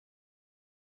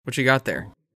What you got there?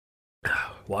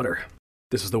 Water.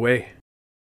 This is the way.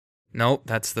 Nope,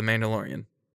 that's The Mandalorian.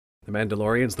 The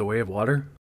Mandalorian's the way of water?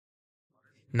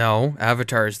 No,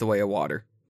 Avatar is the way of water.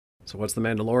 So what's the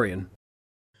Mandalorian?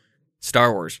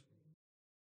 Star Wars.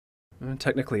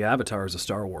 Technically, Avatar is a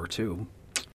Star Wars too.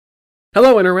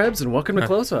 Hello, interwebs, and welcome to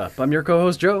Close Up. I'm your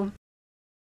co-host, Joe.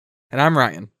 And I'm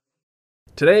Ryan.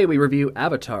 Today, we review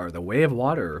Avatar, The Way of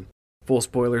Water. Full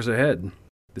spoilers ahead.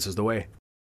 This is the way.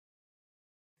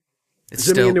 It's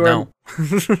still, no.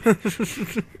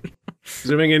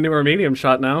 Zooming into our medium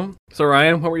shot now. So,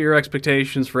 Ryan, what were your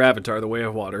expectations for Avatar, The Way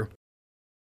of Water?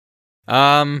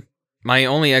 My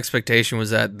only expectation was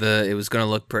that it was going to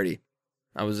look pretty.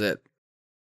 That was it.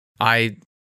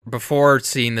 Before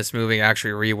seeing this movie, I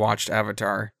actually rewatched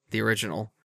Avatar, the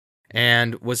original,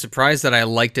 and was surprised that I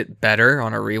liked it better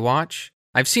on a rewatch.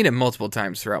 I've seen it multiple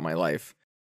times throughout my life,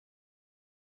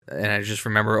 and I just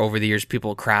remember over the years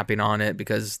people crapping on it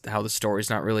because how the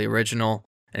story's not really original,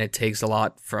 and it takes a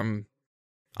lot from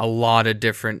a lot of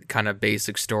different kind of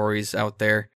basic stories out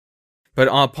there. But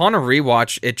upon a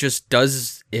rewatch, it just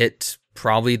does it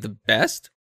probably the best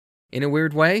in a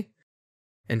weird way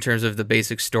in terms of the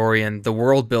basic story, and the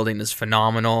world building is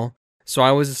phenomenal. So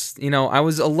I was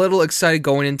a little excited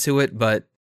going into it, but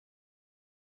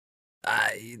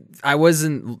I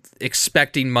wasn't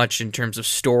expecting much in terms of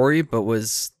story, but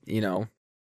was,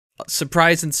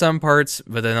 surprised in some parts,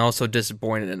 but then also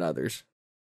disappointed in others.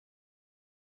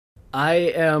 I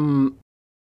am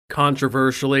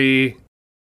controversially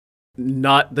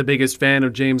not the biggest fan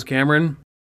of James Cameron.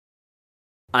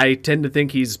 I tend to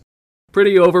think he's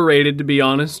pretty overrated, to be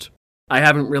honest. I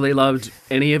haven't really loved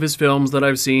any of his films that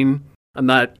I've seen. I'm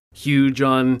not huge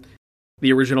on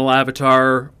the original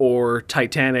Avatar or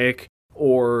Titanic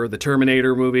or the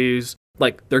Terminator movies.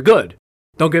 Like, they're good.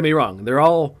 Don't get me wrong. They're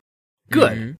all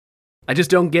good. Mm-hmm. I just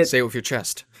don't get... Say it with your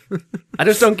chest. I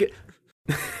just don't get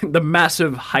the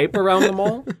massive hype around them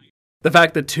all. The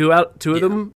fact that two of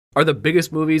them are the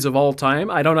biggest movies of all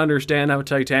time. I don't understand how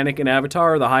Titanic and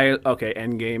Avatar are the highest... Okay,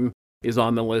 Endgame is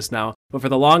on the list now. But for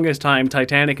the longest time,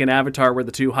 Titanic and Avatar were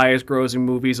the two highest grossing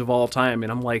movies of all time.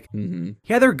 And I'm like,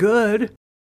 Yeah, they're good.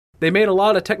 They made a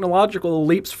lot of technological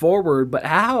leaps forward, but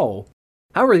how?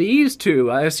 How are these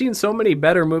two? I've seen so many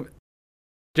better movies.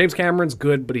 James Cameron's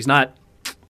good, but he's not...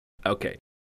 Okay.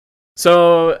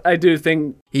 So I do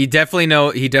think... He definitely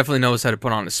knows how to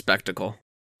put on a spectacle.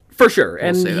 For sure.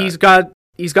 And he's got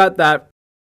that...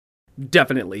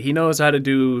 Definitely. He knows how to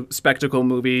do spectacle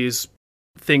movies,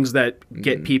 things that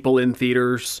get people in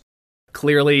theaters.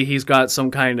 Clearly, he's got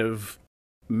some kind of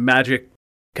magic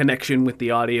connection with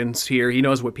the audience here. He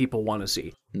knows what people want to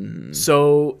see.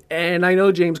 So, and I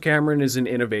know James Cameron is an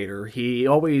innovator. He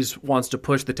always wants to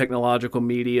push the technological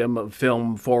medium of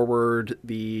film forward.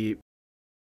 He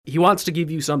wants to give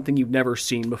you something you've never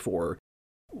seen before,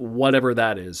 whatever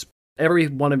that is. Every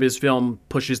one of his films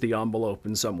pushes the envelope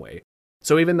in some way.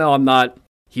 So even though I'm not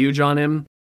huge on him,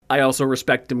 I also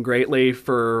respect him greatly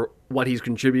for what he's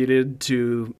contributed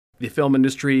to the film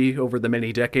industry over the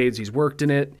many decades he's worked in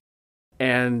it.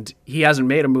 And he hasn't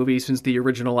made a movie since the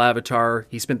original Avatar.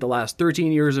 He spent the last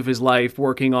 13 years of his life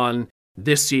working on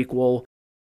this sequel.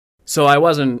 So I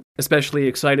wasn't especially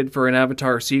excited for an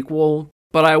Avatar sequel,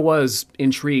 but I was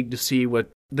intrigued to see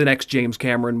what the next James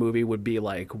Cameron movie would be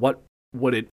like. What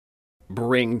would it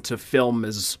bring to film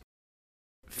as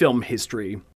film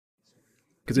history?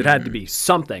 Because it had to be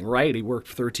something, right? He worked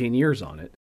 13 years on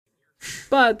it.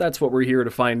 But that's what we're here to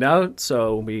find out,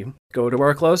 so we go to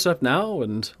our close-up now,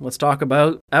 and let's talk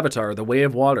about Avatar, The Way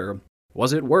of Water.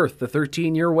 Was it worth the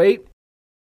 13-year wait?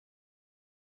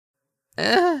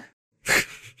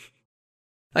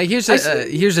 Here's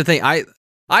the thing.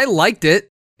 I liked it.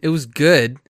 It was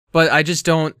good, but I just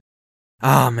don't...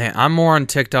 Oh, man, I'm more on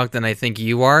TikTok than I think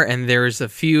you are, and there's a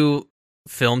few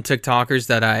film TikTokers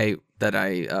that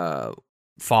I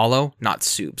follow. Not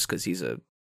Soups, because he's a...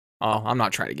 Oh, I'm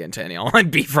not trying to get into any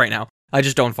online beef right now. I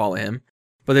just don't follow him.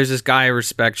 But there's this guy I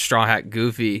respect, Straw Hat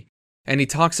Goofy, and he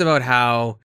talks about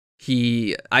how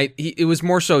it was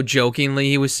more so jokingly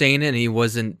he was saying it, and he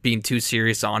wasn't being too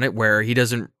serious on it, where he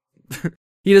doesn't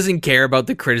care about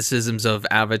the criticisms of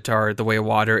Avatar, The Way of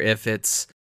Water, if it's,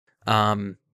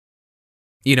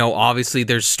 obviously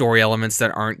there's story elements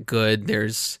that aren't good.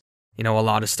 There's, a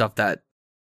lot of stuff that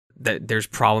there's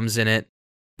problems in it.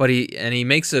 But he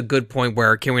makes a good point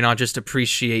where, can we not just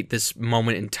appreciate this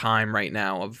moment in time right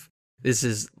now of this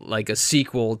is like a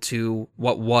sequel to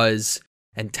what was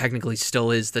and technically still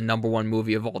is the number one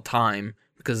movie of all time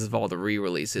because of all the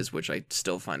re-releases, which I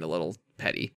still find a little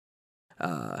petty.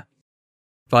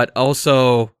 But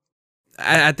also,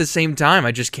 at the same time,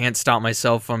 I just can't stop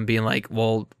myself from being like,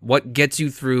 well, what gets you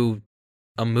through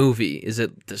a movie? Is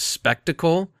it the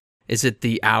spectacle? Is it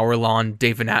the hour-long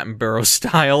David Attenborough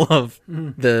style of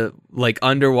the like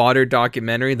underwater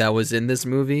documentary that was in this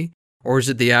movie? Or is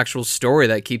it the actual story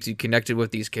that keeps you connected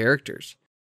with these characters?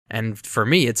 And for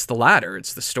me, it's the latter.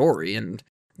 It's the story. And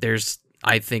there's,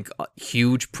 I think,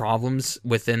 huge problems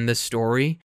within this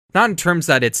story. Not in terms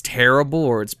that it's terrible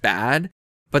or it's bad,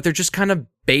 but they're just kind of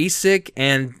basic,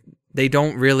 and they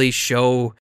don't really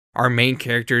show our main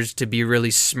characters to be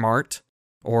really smart,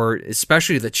 or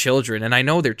especially the children. And I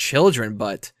know they're children,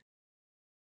 but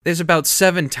there's about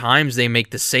 7 times they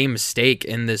make the same mistake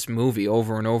in this movie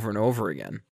over and over and over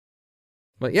again.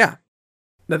 But yeah.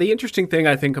 Now, the interesting thing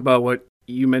I think about what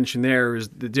you mentioned there is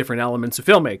the different elements of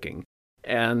filmmaking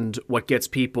and what gets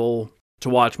people to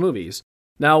watch movies.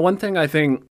 Now, one thing I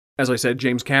think, as I said,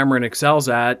 James Cameron excels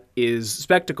at is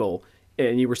spectacle,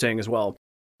 and you were saying as well.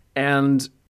 And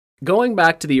going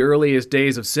back to the earliest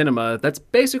days of cinema, that's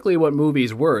basically what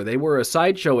movies were. They were a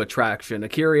sideshow attraction, a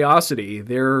curiosity.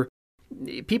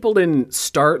 People didn't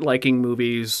start liking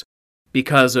movies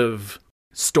because of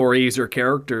stories or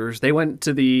characters. They went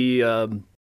to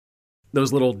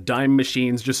those little dime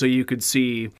machines just so you could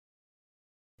see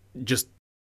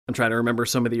I'm trying to remember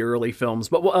some of the early films,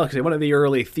 but one of the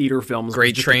early theater films.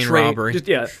 Great Train Robbery.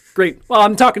 Great. Well,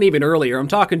 I'm talking even earlier. I'm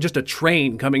talking just a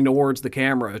train coming towards the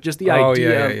camera. Just the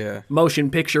idea of motion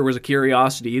picture was a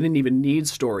curiosity. You didn't even need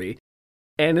story.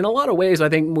 And in a lot of ways, I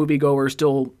think moviegoers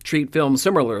still treat films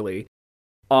similarly.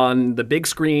 On the big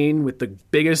screen with the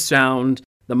biggest sound,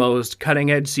 the most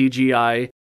cutting-edge CGI,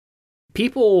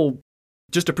 people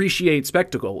just appreciate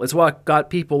spectacle. It's what got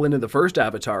people into the first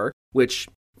Avatar, which,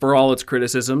 for all its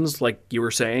criticisms, like you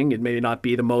were saying, it may not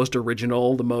be the most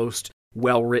original, the most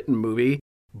well-written movie,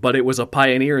 but it was a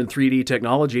pioneer in 3D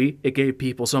technology. It gave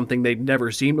people something they'd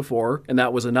never seen before, and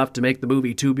that was enough to make the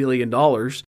movie $2 billion.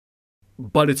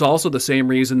 But it's also the same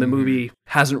reason the movie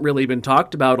hasn't really been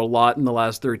talked about a lot in the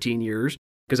last 13 years,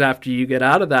 because after you get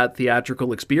out of that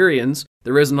theatrical experience,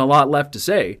 there isn't a lot left to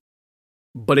say.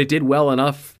 But it did well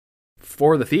enough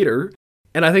for the theater,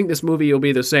 and I think this movie will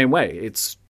be the same way.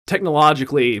 It's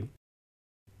technologically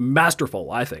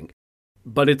masterful, I think,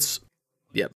 but it's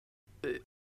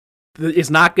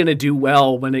not going to do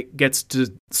well when it gets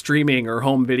to streaming or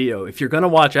home video. If you're going to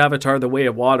watch Avatar: The Way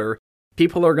of Water,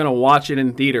 people are going to watch it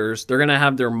in theaters, they're going to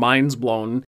have their minds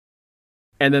blown,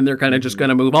 and then they're kind of just going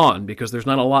to move on because there's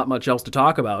not a lot much else to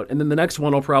talk about. And then the next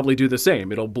one will probably do the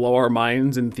same. It'll blow our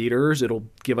minds in theaters. It'll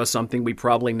give us something we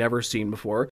probably never seen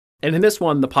before. And in this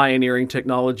one, the pioneering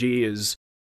technology is,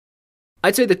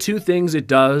 I'd say the 2 things it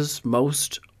does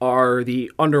most are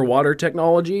the underwater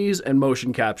technologies and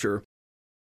motion capture.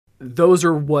 Those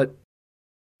are what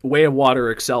Way of Water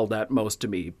excelled at most to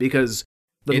me, because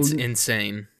it's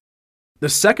insane. The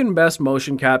second best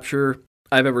motion capture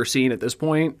I've ever seen at this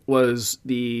point was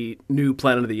the new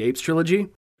Planet of the Apes trilogy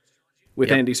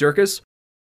with Andy Serkis.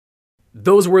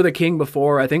 Those were the king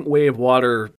before. I think Way of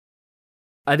Water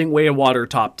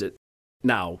topped it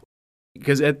now,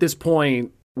 because at this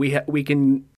point we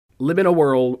can live in a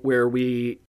world where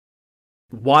we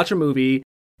watch a movie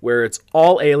where it's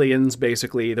all aliens,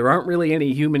 basically. There aren't really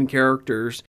any human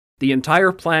characters. The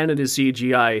entire planet is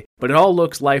CGI, but it all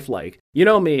looks lifelike. You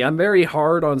know me, I'm very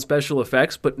hard on special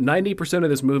effects, but 90% of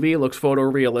this movie looks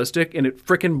photorealistic, and it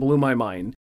frickin' blew my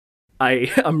mind.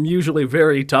 I'm usually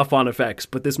very tough on effects,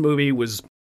 but this movie was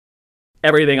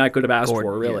everything I could have asked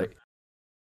for, really. Yeah.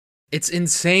 It's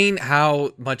insane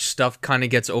how much stuff kind of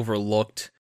gets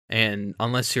overlooked, and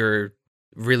unless you're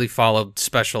really followed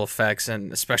special effects,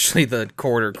 and especially the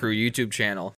Corridor Crew YouTube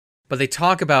channel. But they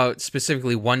talk about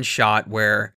specifically one shot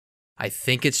where I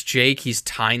think it's Jake, he's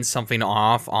tying something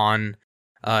off on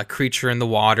a creature in the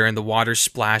water, and the water's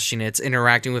splashing, it's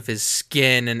interacting with his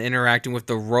skin and interacting with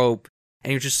the rope,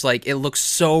 and you're just like, it looks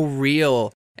so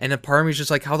real. And a part of me is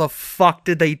just like, how the fuck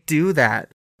did they do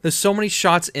that? There's so many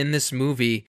shots in this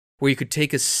movie where you could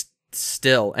take a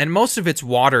still, and most of it's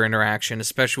water interaction,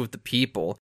 especially with the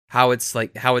people. How it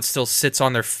still sits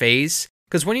on their face.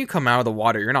 Because when you come out of the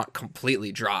water, you're not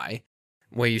completely dry,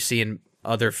 what you see in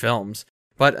other films.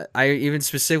 But I even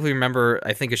specifically remember,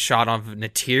 I think, a shot of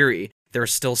Neytiri. There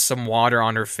was still some water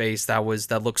on her face that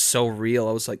looked so real.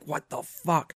 I was like, what the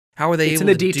fuck? How are they able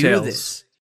to do this?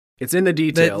 It's in the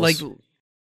details.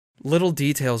 Little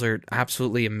details are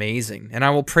absolutely amazing. And I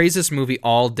will praise this movie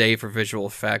all day for visual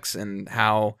effects and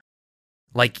how,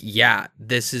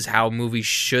 this is how movies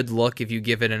should look if you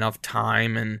give it enough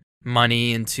time and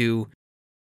money into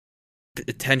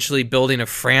potentially building a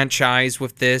franchise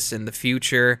with this in the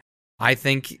future. I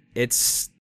think it's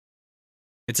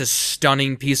It's a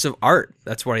stunning piece of art.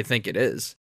 That's what I think it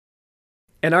is.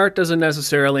 And art doesn't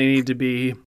necessarily need to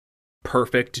be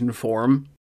perfect in form.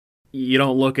 You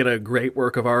don't look at a great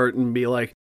work of art and be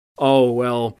like, oh,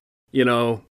 well,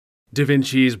 Da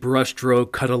Vinci's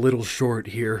brushstroke cut a little short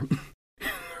here,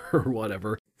 or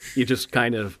whatever. You just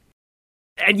kind of,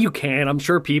 and you can. I'm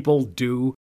sure people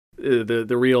do,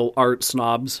 the real art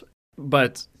snobs.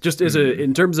 But just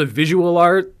in terms of visual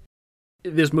art,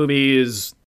 this movie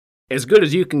is as good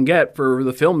as you can get for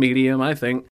the film medium, I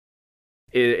think.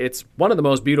 It's one of the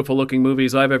most beautiful looking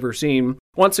movies I've ever seen.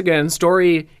 Once again,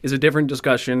 story is a different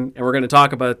discussion, and we're going to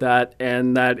talk about that,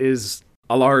 and that is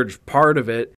a large part of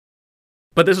it.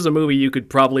 But this is a movie you could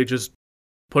probably just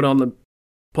put on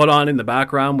in the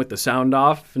background with the sound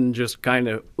off and just kind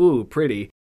of, ooh, pretty.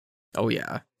 Oh,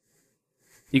 yeah.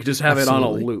 You could just have Absolutely. It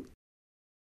on a loop.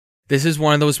 This is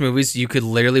one of those movies you could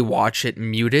literally watch it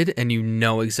muted and you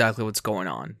know exactly what's going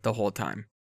on the whole time.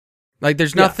 Like,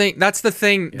 there's nothing... Yeah. That's the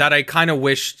thing that I kind of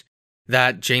wished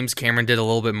that James Cameron did a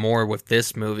little bit more with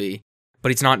this movie,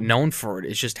 but he's not known for it.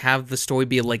 It's just have the story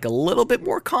be, like, a little bit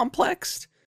more complex.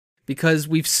 Because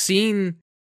we've seen...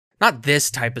 Not this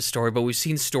type of story, but we've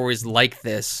seen stories like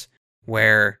this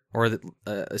where... Or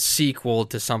a sequel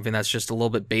to something that's just a little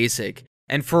bit basic.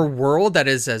 And for a world that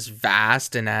is as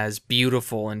vast and as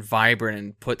beautiful and vibrant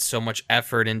and put so much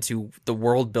effort into the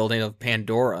world building of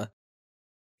Pandora...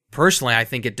 Personally, I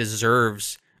think it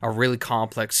deserves a really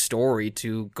complex story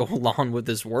to go along with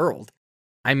this world.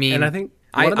 I mean, and I think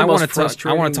I want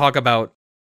to talk about.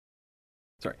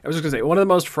 Sorry, I was just going to say, one of the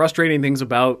most frustrating things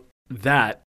about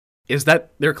that is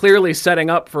that they're clearly setting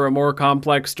up for a more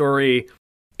complex story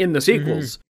in the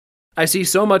sequels. I see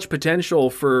so much potential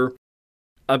for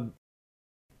a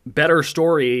better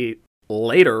story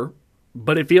later,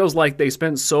 but it feels like they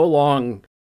spent so long.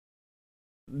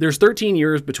 There's 13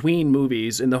 years between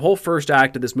movies, and the whole first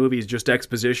act of this movie is just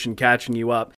exposition catching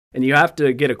you up, and you have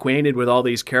to get acquainted with all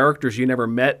these characters you never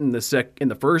met in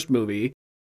the first movie,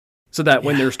 so that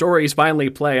when their stories finally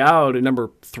play out in number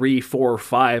 3, 4,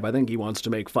 5, I think he wants to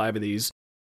make 5 of these.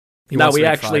 Now we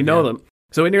actually know them.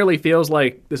 So it nearly feels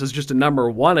like this is just a number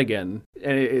 1 again,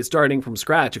 and it's starting from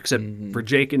scratch, except for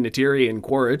Jake and Neytiri and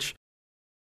Quaritch.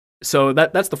 So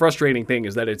that's the frustrating thing,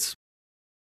 is that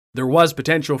there was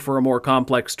potential for a more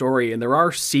complex story, and there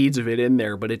are seeds of it in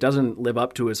there, but it doesn't live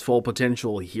up to its full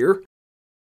potential here.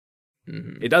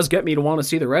 It does get me to want to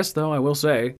see the rest, though, I will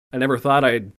say. I never thought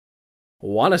I'd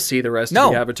want to see the rest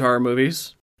of the Avatar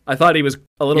movies. I thought he was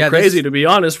a little crazy, to be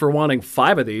honest, for wanting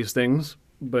 5 of these things,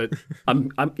 but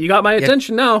you got my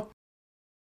attention now.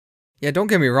 Yeah, don't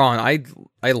get me wrong.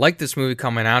 I like this movie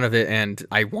coming out of it, and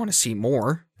I want to see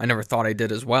more. I never thought I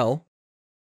did as well.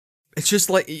 It's just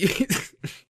like...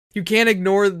 You can't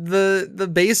ignore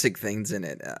the basic things in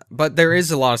it. But there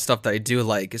is a lot of stuff that I do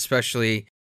like, especially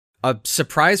a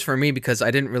surprise for me because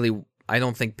I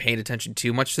don't think paid attention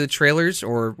too much to the trailers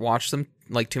or watched them,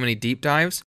 like too many deep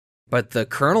dives. But the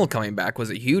Colonel coming back was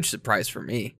a huge surprise for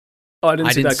me. Oh, I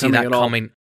didn't see that coming.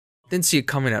 Didn't see it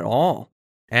coming at all.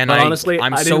 And honestly,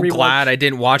 I'm so glad I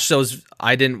didn't watch those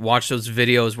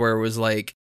videos where it was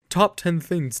like, top 10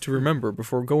 things to remember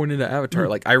before going into Avatar.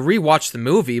 Like, I rewatched the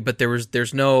movie, but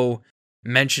there's no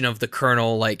mention of the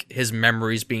Colonel, like, his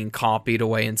memories being copied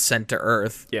away and sent to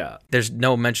Earth. Yeah. There's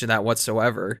no mention of that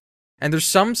whatsoever. And there's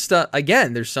some stuff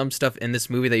in this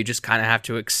movie that you just kind of have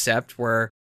to accept,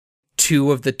 where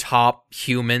 2 of the top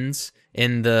humans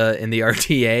in the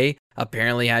RTA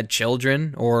apparently had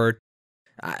children,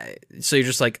 so you're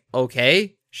just like,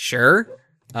 okay, sure.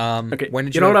 Okay. When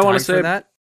did you know what I want to say that?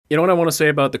 You know what I want to say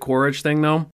about the Quaritch thing,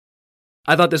 though?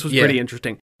 I thought this was pretty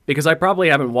interesting, because I probably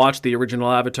haven't watched the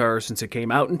original Avatar since it came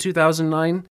out in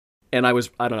 2009, and I was,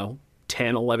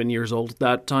 10, 11 years old at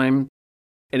that time,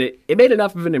 and it made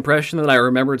enough of an impression that I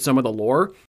remembered some of the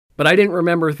lore, but I didn't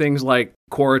remember things like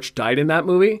Quaritch died in that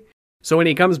movie. So when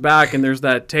he comes back and there's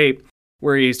that tape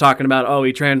where he's talking about,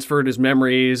 he transferred his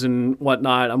memories and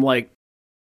whatnot, I'm like,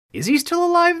 is he still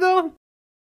alive, though?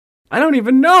 I don't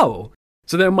even know.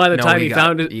 So then by the time he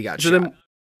found it... He got shot.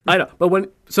 I know,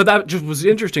 but so that just was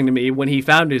interesting to me. When he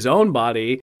found his own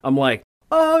body, I'm like,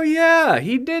 oh yeah,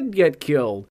 he did get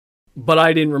killed. But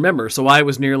I didn't remember, so I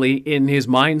was nearly in his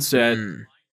mindset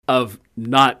of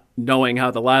not knowing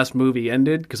how the last movie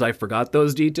ended, because I forgot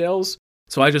those details.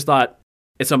 So I just thought,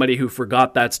 as somebody who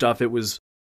forgot that stuff, it was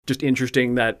just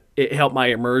interesting that it helped my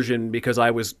immersion, because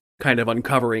I was kind of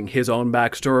uncovering his own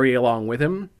backstory along with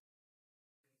him.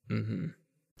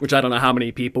 Which I don't know how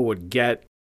many people would get,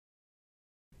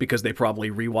 because they probably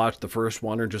rewatched the first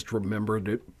one or just remembered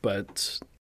it, but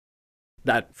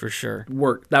that for sure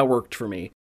worked for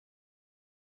me.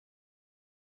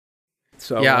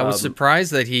 So yeah, I was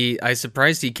surprised that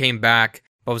he came back,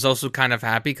 but was also kind of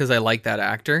happy because I like that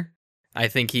actor. I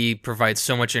think he provides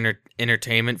so much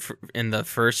entertainment in the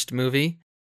first movie,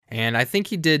 and I think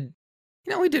he did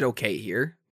okay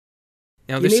here.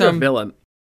 You need a villain.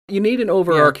 You need an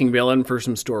overarching villain for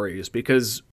some stories,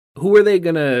 because who are they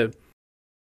gonna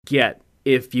get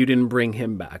if you didn't bring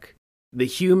him back? The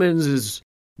humans is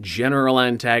general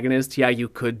antagonist. Yeah, you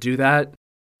could do that,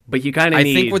 but you kind of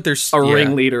need a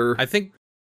ringleader. I think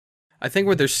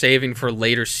what they're saving for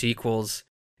later sequels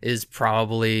is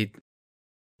probably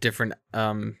different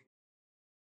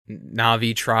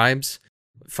Na'vi tribes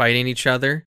fighting each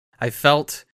other. I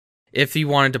felt if you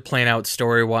wanted to plan out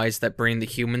story-wise that bringing the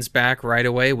humans back right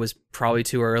away was probably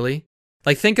too early.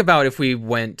 Like, think about if we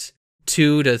went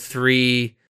 2 to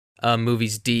 3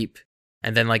 movies deep,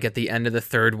 and then like at the end of the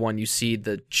third one you see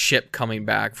the ship coming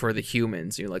back for the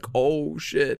humans. You're like, oh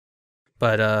shit.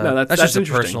 But no, that's just a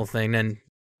personal thing, and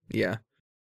yeah.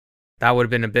 That would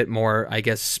have been a bit more, I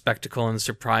guess, spectacle and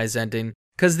surprise ending.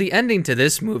 Because the ending to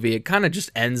this movie, it kind of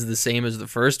just ends the same as the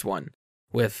first one.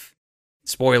 With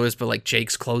spoilers, but like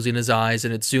Jake's closing his eyes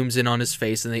and it zooms in on his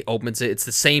face and he opens it. It's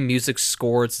the same music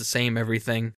score, it's the same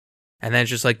everything. And then it's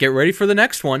just like, get ready for the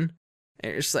next one.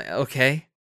 And it's just like, okay.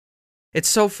 It's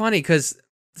so funny because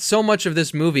so much of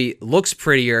this movie looks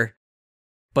prettier,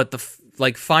 but the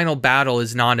final battle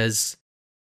is not as...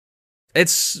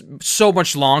 It's so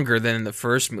much longer than in the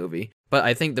first movie, but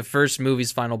I think the first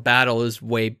movie's final battle is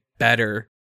way better.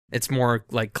 It's more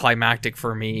like climactic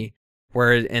for me,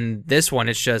 where in this one,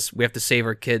 it's just, we have to save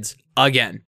our kids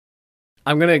again.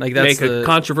 I'm going to make a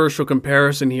controversial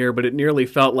comparison here, but it nearly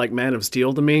felt like Man of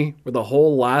Steel to me, where the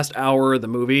whole last hour of the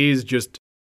movie is just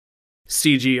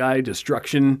CGI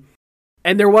destruction.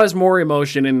 And there was more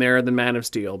emotion in there than Man of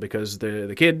Steel, because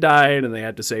the kid died and they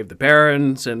had to save the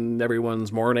parents and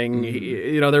everyone's mourning.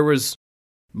 Mm-hmm. There was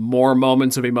more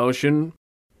moments of emotion,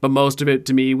 but most of it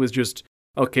to me was just,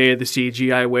 okay, the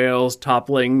CGI whales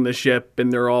toppling the ship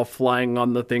and they're all flying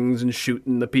on the things and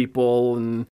shooting the people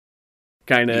and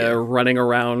kind of running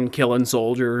around killing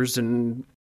soldiers. And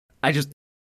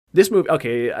this movie,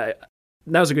 okay,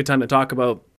 now's a good time to talk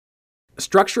about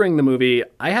structuring the movie.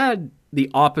 I had the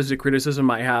opposite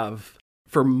criticism I have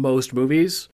for most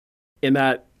movies, in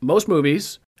that most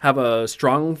movies have a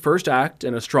strong first act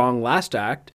and a strong last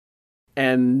act,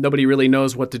 and nobody really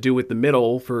knows what to do with the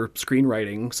middle for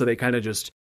screenwriting, so they kind of just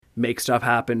make stuff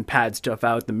happen, pad stuff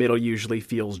out. The middle usually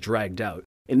feels dragged out.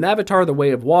 In Avatar: The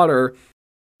Way of Water,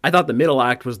 I thought the middle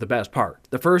act was the best part.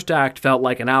 The first act felt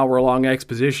like an hour-long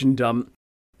exposition dump,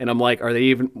 and I'm like,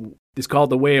 it's called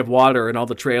The Way of Water, and all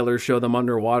the trailers show them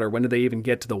underwater. When did they even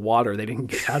get to the water? They didn't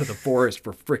get out of the forest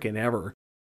for frickin' ever,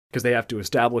 because they have to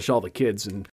establish all the kids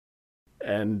and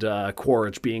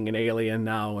Quaritch being an alien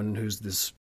now, and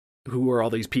who are all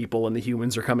these people, and the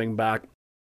humans are coming back.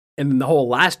 And then the whole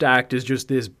last act is just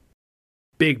this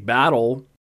big battle,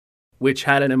 which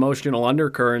had an emotional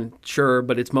undercurrent, sure,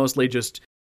 but it's mostly just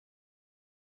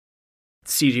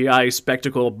CGI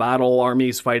spectacle battle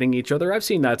armies fighting each other. I've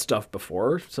seen that stuff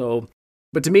before.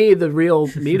 But to me, the real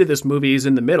meat of this movie is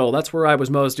in the middle. That's where I was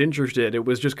most interested. It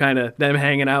was just kind of them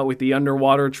hanging out with the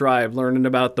underwater tribe, learning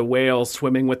about the whales,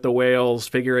 swimming with the whales,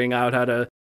 figuring out how to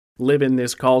live in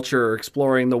this culture,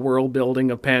 exploring the world building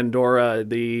of Pandora,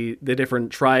 the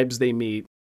different tribes they meet,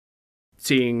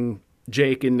 seeing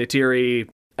Jake and Neytiri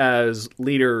as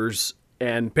leaders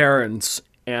and parents.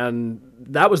 And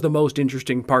that was the most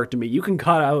interesting part to me. You can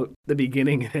cut out the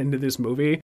beginning and end of this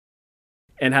movie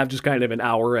and have just kind of an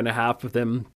hour and a half of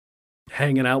them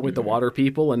hanging out with the water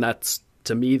people, and that's,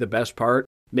 to me, the best part.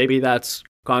 Maybe that's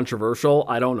controversial.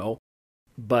 I don't know.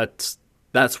 But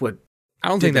that's what I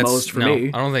don't think that's most for me.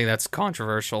 I don't think that's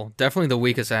controversial. Definitely the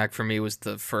weakest act for me was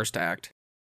the first act.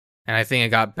 And I think it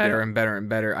got better and better and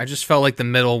better. I just felt like the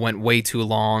middle went way too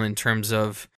long in terms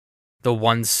of the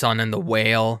one son and the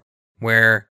whale,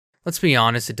 where, let's be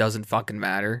honest, it doesn't fucking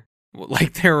matter.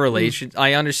 Like, their relation,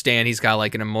 I understand he's got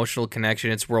like an emotional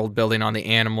connection. It's world building on the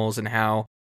animals and how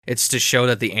it's to show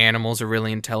that the animals are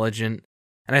really intelligent.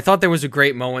 And I thought there was a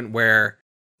great moment where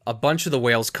a bunch of the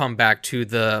whales come back to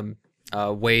the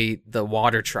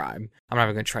water tribe. I'm not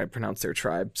even going to try to pronounce their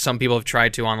tribe. Some people have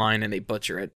tried to online and they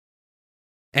butcher it.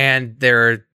 And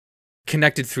they're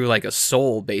connected through like a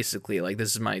soul, basically. Like,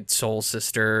 this is my soul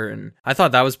sister. And I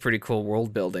thought that was pretty cool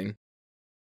world building.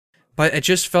 But it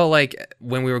just felt like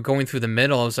when we were going through the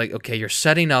middle, I was like, okay, you're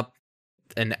setting up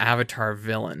an Avatar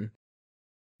villain,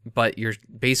 but you're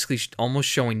basically almost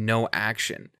showing no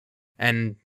action.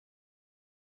 And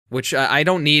which I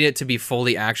don't need it to be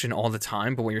fully action all the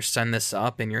time, but when you're setting this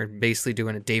up and you're basically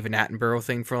doing a David Attenborough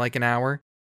thing for like an hour,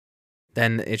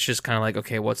 then it's just kind of like,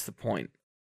 okay, what's the point?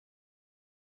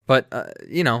 But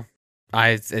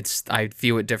I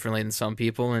view it differently than some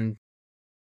people, and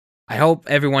I hope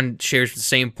everyone shares the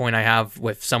same point I have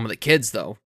with some of the kids,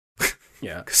 though.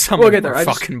 Yeah, some of them are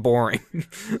fucking boring.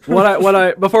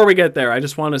 Before we get there, I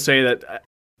just want to say that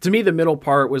to me, the middle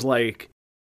part was like,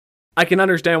 I can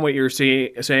understand what you're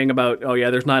saying about, oh yeah,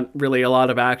 there's not really a lot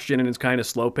of action and it's kind of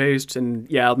slow paced, and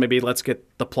yeah, maybe let's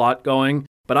get the plot going.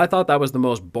 But I thought that was the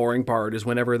most boring part, is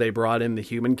whenever they brought in the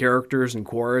human characters and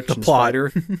Quaritch and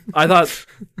Spider. I thought,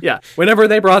 yeah, whenever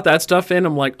they brought that stuff in,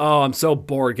 I'm like, oh, I'm so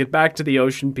bored. Get back to the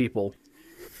ocean people.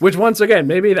 Which, once again,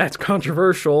 maybe that's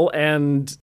controversial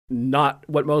and not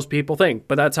what most people think,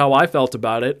 but that's how I felt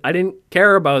about it. I didn't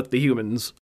care about the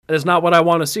humans. That's not what I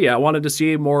want to see. I wanted to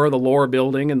see more of the lore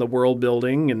building and the world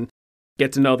building and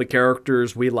get to know the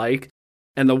characters we like.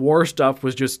 And the war stuff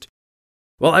was just,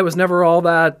 well, I was never all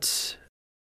that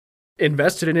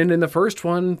invested in it in the first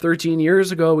one 13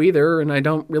 years ago either, and I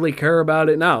don't really care about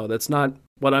it now. That's not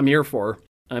what I'm here for.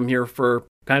 I'm here for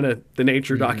kind of the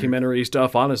nature documentary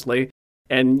stuff, honestly.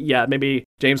 And yeah, maybe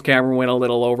James Cameron went a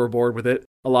little overboard with it.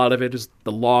 A lot of it is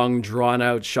the long,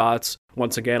 drawn-out shots.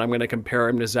 Once again, I'm going to compare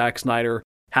him to Zack Snyder.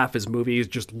 Half his movie is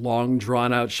just long,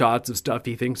 drawn-out shots of stuff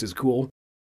he thinks is cool.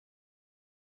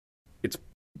 It's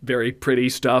very pretty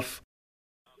stuff.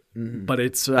 But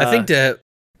it's... I think that...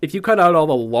 If you cut out all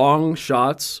the long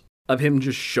shots of him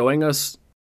just showing us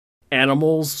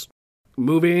animals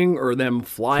moving or them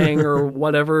flying or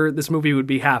whatever, this movie would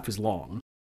be half as long.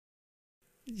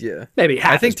 Yeah. Maybe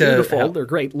half as beautiful. They're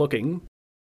great looking.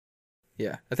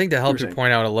 Yeah. I think to help you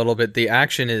point out a little bit, the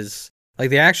action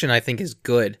I think is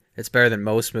good. It's better than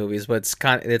most movies, but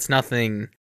it's nothing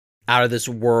out of this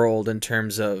world in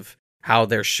terms of how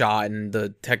they're shot and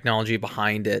the technology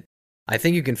behind it. I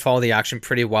think you can follow the action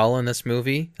pretty well in this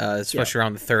movie, especially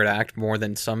around the third act, more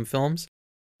than some films.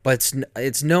 But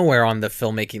it's nowhere on the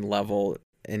filmmaking level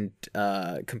and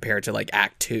compared to like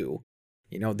Act 2.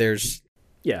 You know, there's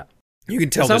you can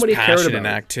tell there's passion in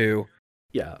Act 2.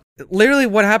 Yeah, literally,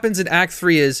 what happens in Act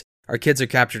 3 is our kids are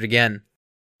captured again,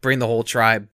 bring the whole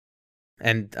tribe,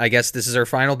 and I guess this is our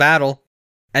final battle.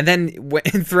 And then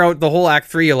throughout the whole Act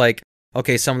 3, you're like,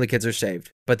 okay, some of the kids are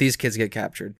saved, but these kids get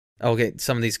captured. Okay,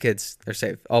 some of these kids are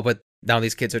saved. Oh, but now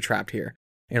these kids are trapped here.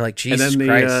 And you're like, Jesus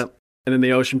Christ. And then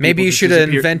the ocean people maybe you should have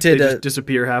invented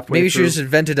disappear halfway Maybe you should have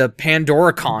invented a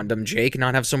Pandora condom, Jake, and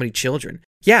not have so many children.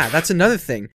 Yeah, that's another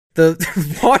thing. The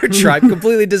water tribe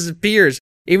completely disappears,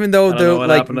 even though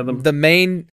the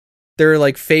main, their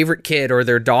like favorite kid or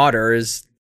their daughter is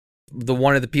the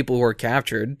one of the people who are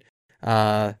captured.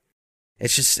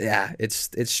 It's just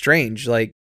it's strange. Like,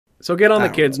 so get on the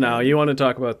kids now. You want to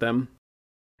talk about them?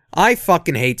 I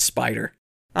fucking hate Spider.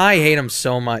 I hate him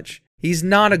so much. He's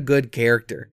not a good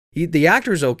character. The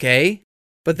actor's okay,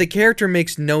 but the character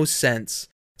makes no sense.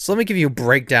 So let me give you a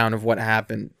breakdown of what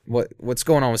happened, what's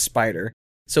going on with Spider.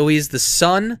 So he's the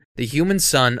son, the human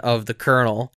son of the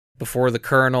Colonel before the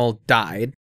Colonel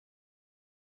died.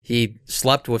 He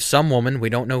slept with some woman. We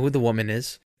don't know who the woman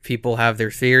is. People have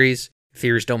their theories.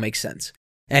 Theories don't make sense.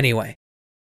 Anyway.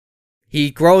 He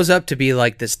grows up to be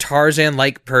like this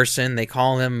Tarzan-like person. They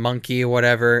call him Monkey or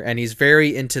whatever. And he's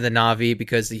very into the Na'vi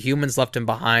because the humans left him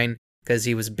behind because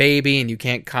he was a baby and you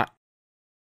can't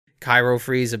Cairo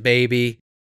freeze a baby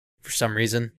for some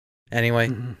reason. Anyway,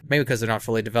 maybe because they're not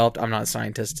fully developed. I'm not a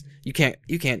scientist. You can't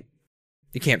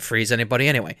freeze anybody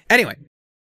anyway. Anyway.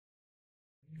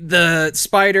 The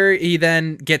Spider, he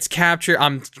then gets captured.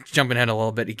 I'm jumping ahead a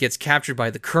little bit. He gets captured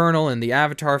by the Colonel in the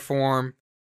Avatar form.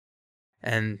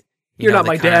 And... You're not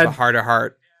my dad. Heart to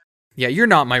heart. Yeah, you're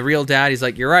not my real dad. He's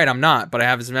like, you're right, I'm not, but I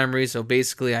have his memories, so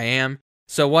basically I am.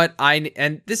 So what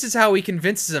and this is how he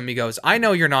convinces him. He goes, I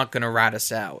know you're not going to rat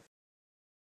us out.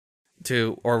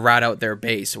 Or rat out their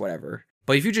base or whatever.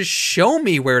 But if you just show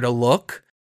me where to look,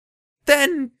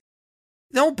 then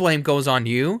no blame goes on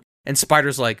you. And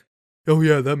Spider's like, oh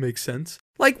yeah, that makes sense.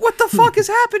 Like, what the fuck is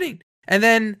happening? And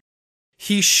then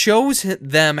he shows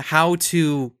them how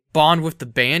to bond with the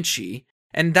Banshee.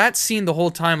 And that scene the whole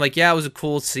time, like, yeah, it was a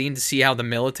cool scene to see how the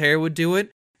military would do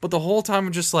it. But the whole time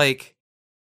I'm just like,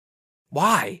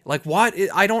 why? Like, what?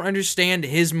 I don't understand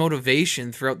his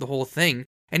motivation throughout the whole thing.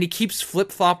 And he keeps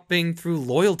flip-flopping through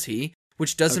loyalty,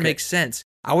 which doesn't make sense.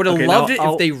 I would have loved it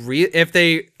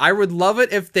I would love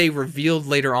it if they revealed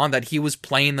later on that he was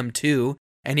playing them too,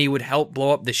 and he would help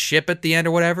blow up the ship at the end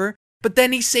or whatever. But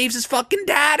then he saves his fucking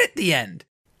dad at the end.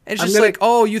 And it's just like,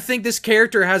 oh, you think this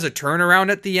character has a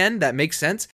turnaround at the end? That makes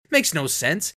sense? Makes no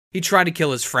sense. He tried to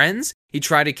kill his friends. He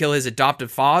tried to kill his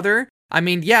adoptive father. I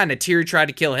mean, yeah, Neytiri tried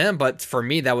to kill him, but for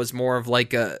me, that was more of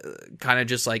like a kind of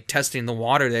just like testing the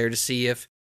water there to see if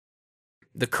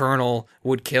the Colonel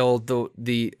would kill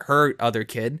her other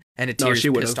kid, and Neytiri's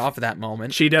pissed off at that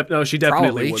moment. She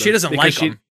definitely would. She doesn't like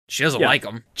him. She doesn't like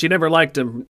him. She never liked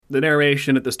him. The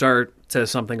narration at the start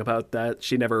says something about that.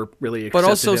 She never really accepted him. But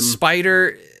also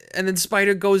Spider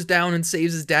goes down and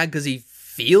saves his dad because he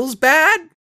feels bad?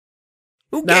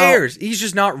 Who cares? He's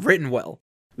just not written well.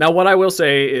 Now, what I will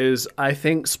say is I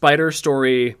think Spider's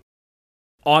story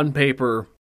on paper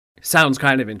sounds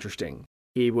kind of interesting.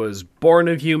 He was born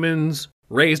of humans,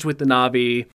 raised with the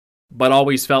Na'vi, but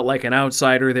always felt like an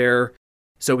outsider there.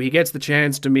 So he gets the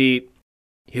chance to meet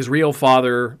his real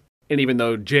father, and even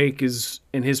though Jake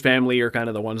and his family are kind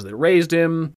of the ones that raised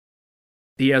him,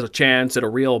 he has a chance at a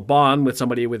real bond with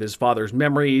somebody with his father's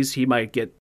memories. He might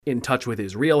get in touch with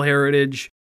his real heritage,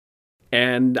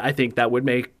 and I think that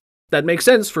makes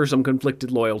sense for some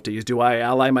conflicted loyalties. Do I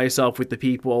ally myself with the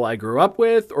people I grew up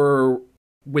with, or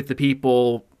with the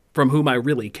people from whom I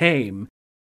really came?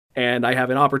 And I have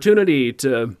an opportunity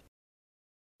to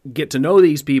get to know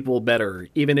these people better,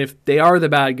 even if they are the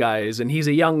bad guys, and he's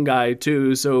a young guy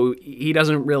too, so he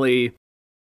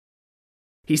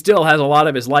still has a lot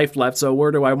of his life left, so where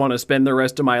do I want to spend the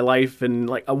rest of my life? And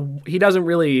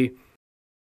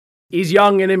he's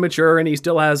young and immature, and he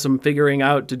still has some figuring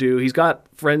out to do. He's got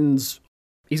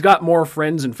more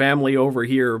friends and family over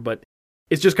here, but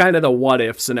it's just kind of the what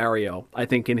if scenario, I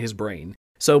think, in his brain.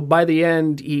 So by the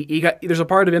end, there's a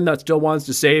part of him that still wants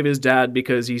to save his dad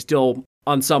because he still,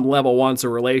 on some level, wants a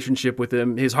relationship with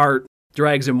him. His heart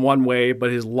drags him one way, but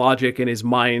his logic and his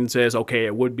mind says, okay,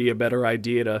 it would be a better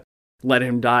idea to let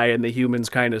him die, and the humans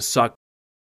kind of suck.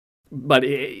 But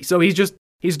so he's just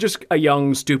a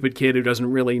young, stupid kid who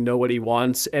doesn't really know what he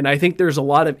wants. And I think there's a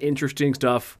lot of interesting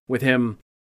stuff with him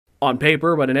on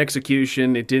paper, but in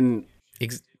execution, it didn't.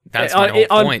 That's my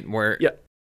whole point.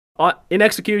 In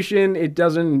execution, it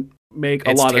doesn't make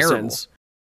a lot of sense.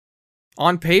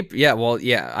 On paper,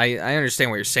 I understand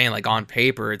what you're saying. Like, on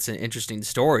paper, it's an interesting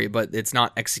story, but it's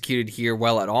not executed here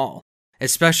well at all.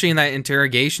 Especially in that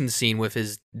interrogation scene with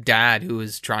his dad, who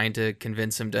is trying to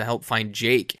convince him to help find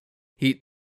Jake.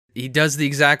 He does the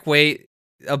exact way.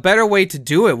 A better way to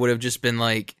do it would have just been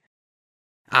like,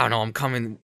 I don't know, I'm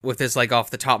coming with this like off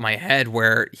the top of my head,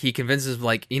 where he convinces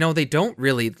like, they don't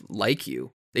really like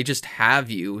you. They just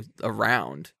have you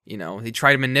around, They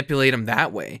try to manipulate him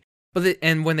that way.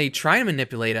 And when they try to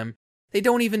manipulate him, they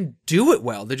don't even do it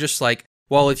well. They're just like,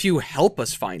 well, if you help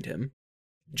us find him,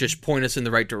 just point us in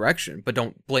the right direction, but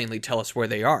don't blatantly tell us where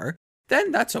they are,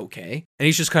 then that's okay. And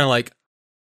he's just kind of like,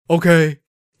 okay.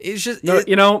 It's just...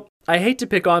 I hate to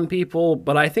pick on people,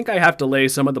 but I think I have to lay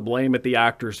some of the blame at the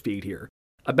actor's feet here.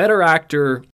 A better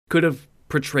actor could have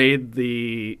portrayed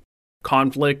the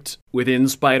conflict within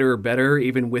Spider better,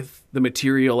 even with the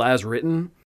material as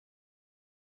written.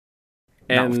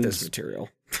 Not with this material.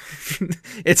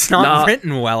 It's not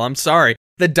written well, I'm sorry.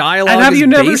 The dialogue and have you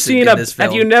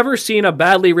never seen a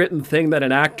badly written thing that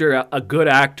a good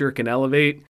actor can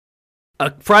elevate? A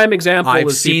prime example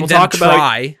is people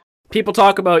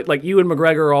talk about like Ewan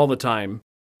McGregor all the time,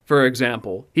 for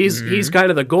example. He's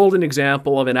kind of the golden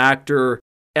example of an actor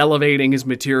elevating his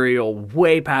material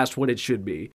way past what it should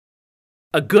be.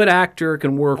 A good actor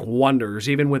can work wonders,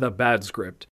 even with a bad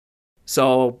script.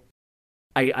 So,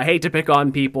 I hate to pick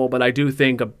on people, but I do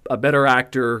think a better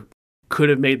actor could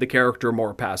have made the character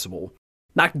more passable.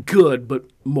 Not good, but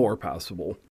more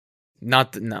passable.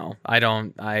 No, I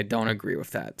don't agree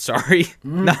with that. Sorry.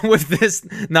 Not with this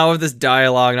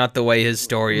dialogue, not the way his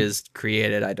story is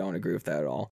created. I don't agree with that at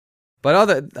all. But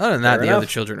other than that, the other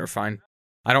children are fine.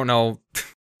 I don't know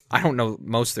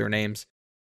most of their names.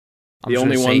 The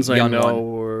only ones I know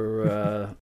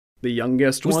were the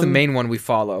youngest one. Who's the main one we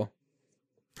follow?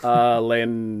 Loak.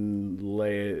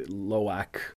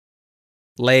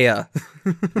 Leia.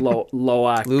 Loak.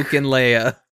 Luke and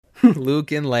Leia.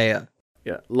 Luke and Leia.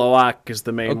 Yeah, Loak is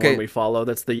the main one we follow.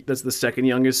 That's the second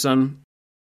youngest son,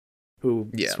 who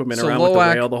swimming around with the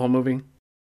whale the whole movie.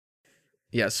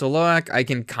 Yeah, so Loak I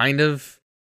can kind of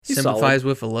sympathize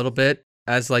with a little bit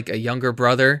as like a younger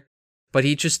brother, but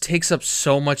he just takes up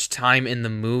so much time in the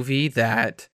movie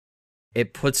that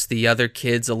it puts the other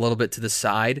kids a little bit to the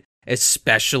side,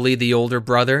 especially the older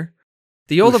brother.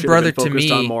 The older brother to me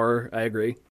on more, I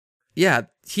agree. Yeah,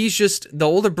 he's just the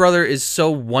older brother is so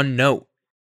one note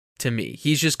to me.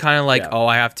 He's just kind of like, oh,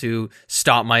 I have to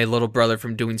stop my little brother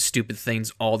from doing stupid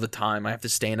things all the time. I have to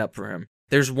stand up for him.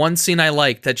 There's one scene I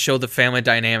liked that showed the family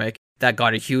dynamic that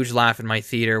got a huge laugh in my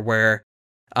theater where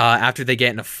after they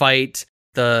get in a fight,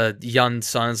 the young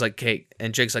son's like, okay,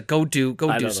 and Jake's like, go do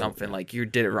something. Like, you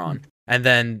did it wrong. And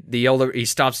then he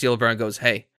stops the older brother and goes,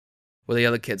 "Hey, what do the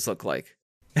other kids look like?"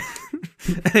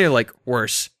 And they're like,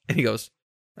 "Worse." And he goes,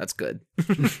 "That's good."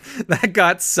 That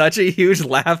got such a huge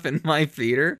laugh in my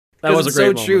theater. That was a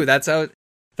great moment. True.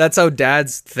 That's how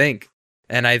dads think.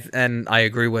 And I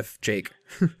agree with Jake.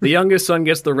 The youngest son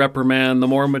gets the reprimand. The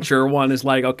more mature one is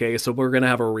like, okay, so we're gonna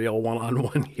have a real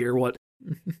one-on-one here. What?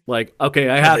 Like, okay,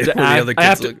 I have to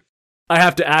act. I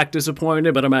have to act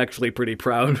disappointed, but I'm actually pretty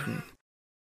proud.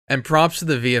 And props to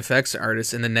the VFX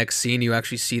artists. In the next scene, you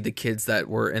actually see the kids that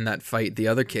were in that fight, the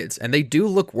other kids, and they do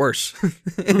look worse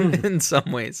in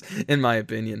some ways, in my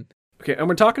opinion. Okay, and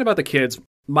we're talking about the kids.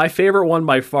 My favorite one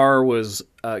by far was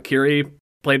Kiri,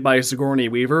 played by Sigourney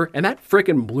Weaver, and that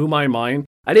freaking blew my mind.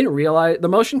 I didn't realize the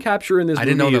motion capture in this movie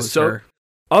didn't know that was her.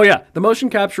 Oh yeah, the motion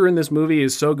capture in this movie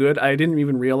is so good. I didn't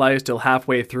even realize till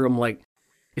halfway through. I'm like,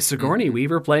 is Sigourney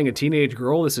Weaver playing a teenage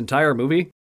girl this entire movie?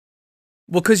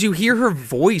 Well, because you hear her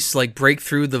voice like break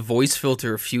through the voice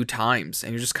filter a few times,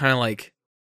 and you're just kind of like,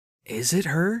 is it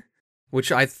her?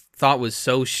 Which I thought was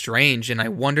so strange, and I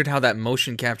wondered how that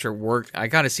motion capture worked. I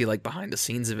got to see like behind the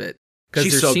scenes of it, because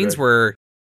there's so scenes where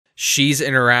she's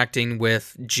interacting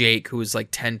with Jake, who is like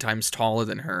 10 times taller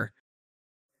than her.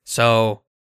 So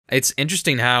it's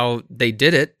interesting how they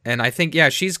did it, and I think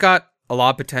she's got a lot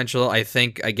of potential. I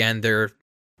think again they're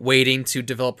waiting to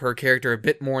develop her character a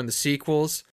bit more in the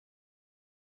sequels.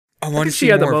 I want to see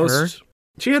more of her.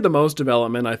 She had the most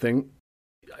development, I think.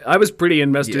 I was pretty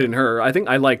invested in her. I think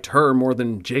I liked her more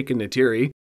than Jake and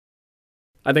Neytiri.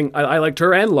 I think I liked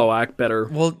her and Loak better.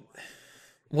 Well,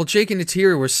 Jake and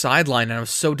Neytiri were sidelined, and I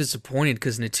was so disappointed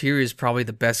because Neytiri is probably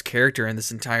the best character in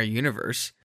this entire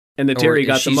universe. And Neytiri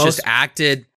got the most.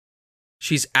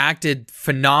 She's acted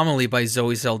phenomenally by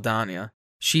Zoe Saldana.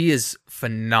 She is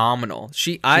phenomenal.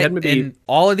 In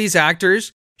all of these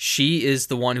actors, she is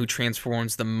the one who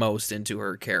transforms the most into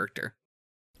her character.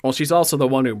 Well, she's also the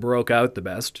one who broke out the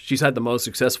best. She's had the most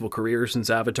successful career since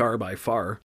Avatar by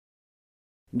far.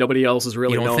 Nobody else is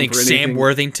really known for anything. You don't think Sam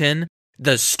Worthington,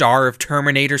 the star of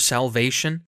Terminator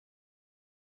Salvation?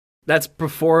 That's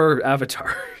before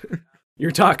Avatar.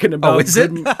 You're talking about... Oh, is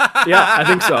it? Yeah, I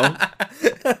think so.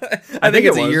 I think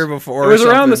it's a year before. It was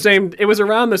around the same. It was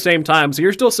around the same time. So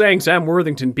you're still saying Sam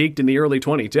Worthington peaked in the early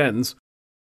 2010s.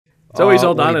 Zoe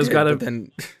Saldana's got to...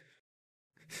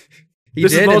 He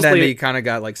did, and then he kind of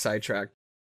got like sidetracked.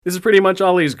 This is pretty much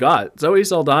all he's got. Zoe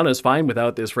Saldana's fine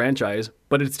without this franchise,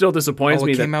 but it still disappoints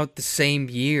me that... it came out the same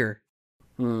year.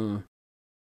 But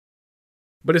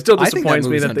it still disappoints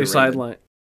me that they sideline.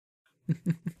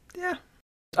 Yeah.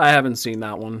 I haven't seen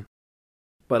that one,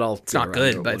 but It's not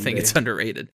good, but I think it's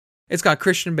underrated. It's got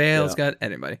Christian Bale. Yeah. It's got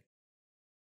anybody.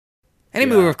 Any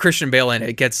movie with Christian Bale in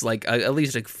it gets like at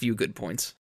least a few good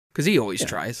points because he always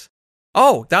tries.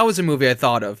 Oh, that was a movie I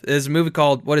thought of. There's a movie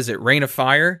called, what is it, Reign of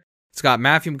Fire? It's got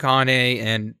Matthew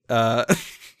McConaughey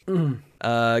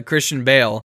and Christian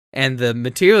Bale, and the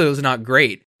material is not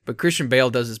great, but Christian Bale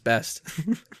does his best.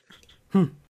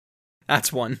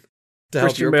 That's one.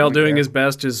 Christian Bale doing his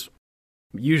best is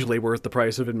usually worth the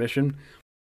price of admission.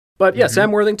 But yeah,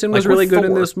 Sam Worthington was really good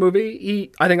in this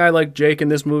movie. I think I like Jake in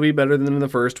this movie better than in the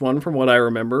first one, from what I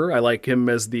remember. I like him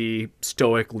as the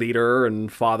stoic leader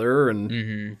and father,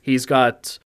 and he's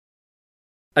got...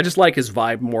 I just like his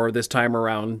vibe more this time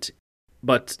around.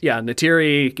 But yeah,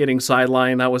 Neytiri getting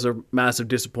sidelined, that was a massive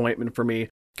disappointment for me,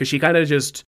 because she kind of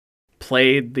just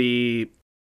played the...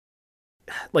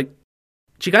 Like,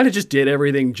 she kind of just did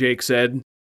everything Jake said,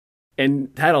 and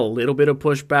had a little bit of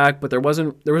pushback, but there was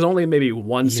only maybe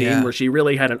one scene where she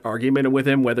really had an argument with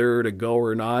him whether to go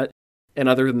or not. And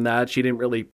other than that, she didn't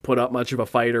really put up much of a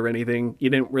fight or anything. You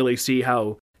didn't really see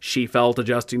how she felt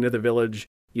adjusting to the village.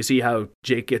 You see how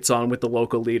Jake gets on with the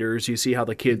local leaders. You see how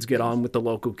the kids get on with the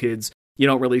local kids. You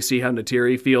don't really see how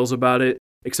Neytiri feels about it,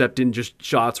 except in just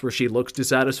shots where she looks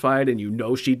dissatisfied and you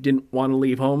know she didn't want to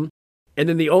leave home. And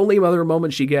then the only other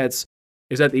moment she gets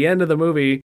is at the end of the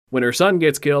movie, when her son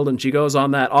gets killed and she goes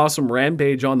on that awesome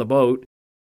rampage on the boat,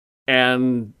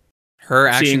 and her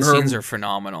action scenes are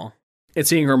phenomenal. And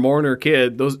seeing her mourn her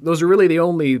kid, those are really the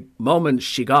only moments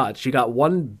she got. She got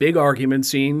one big argument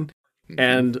scene,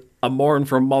 and a mourn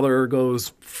from mother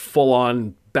goes full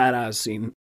on badass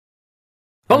scene.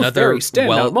 Both very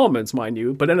standout moments, mind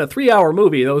you, but in a 3-hour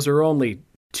movie, those are only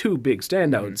two big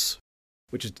standouts.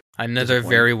 Which is another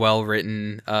very well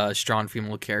written, strong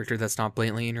female character that's not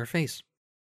blatantly in your face.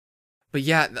 But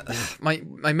yeah,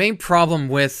 my main problem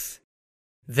with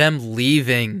them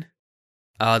leaving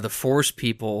the Force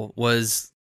people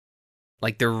was,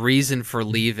 like, their reason for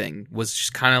leaving was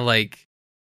just kind of like,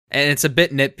 and it's a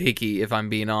bit nitpicky if I'm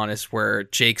being honest, where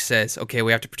Jake says, okay,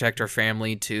 we have to protect our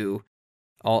family to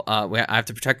I have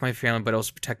to protect my family, but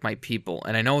also protect my people.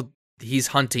 And I know he's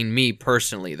hunting me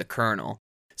personally, the Colonel.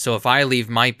 So if I leave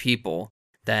my people,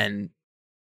 then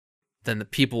the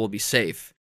people will be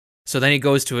safe. So then he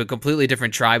goes to a completely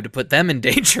different tribe to put them in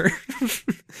danger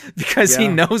because he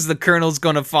knows the Colonel's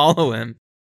going to follow him.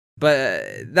 But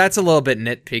that's a little bit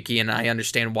nitpicky, and I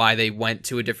understand why they went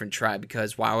to a different tribe,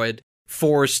 because why would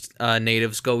forest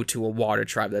natives go to a water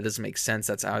tribe? That doesn't make sense.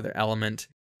 That's out of their element.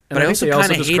 And but I also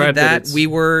kind of hated that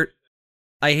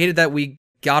I hated that we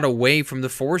got away from the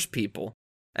forest people.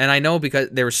 And I know because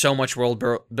there was so much world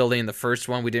building in the first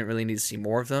one, we didn't really need to see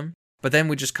more of them. But then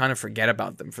we just kind of forget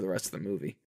about them for the rest of the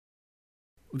movie.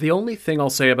 The only thing I'll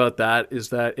say about that is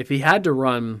that if he had to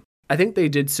run, I think they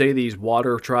did say these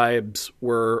water tribes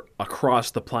were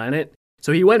across the planet.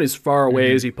 So he went as far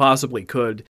away as he possibly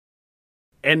could.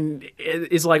 And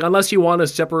it's like, unless you want to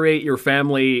separate your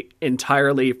family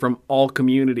entirely from all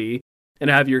community and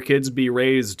have your kids be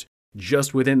raised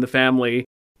just within the family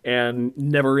and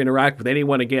never interact with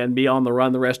anyone again, be on the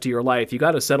run the rest of your life, you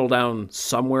got to settle down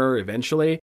somewhere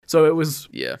eventually. So it was,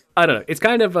 I don't know, it's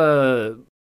kind of a...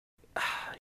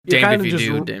 Damned if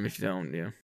you do, damned if you don't, yeah.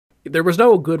 There was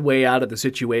no good way out of the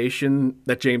situation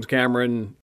that James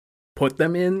Cameron put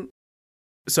them in.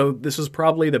 So this was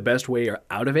probably the best way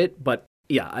out of it. But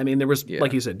yeah, I mean, there was,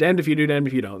 like you said, damned if you do, damned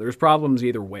if you don't. There's problems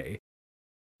either way.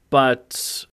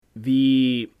 But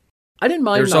I didn't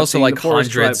mind. There's also like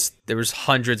hundreds. There was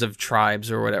hundreds of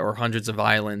tribes or whatever, or hundreds of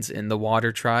islands in the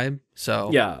water tribe. So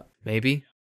yeah, maybe.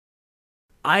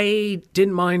 I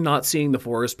didn't mind not seeing the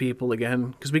forest people again,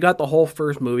 because we got the whole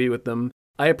first movie with them.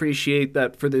 I appreciate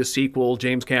that for this sequel,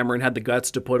 James Cameron had the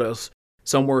guts to put us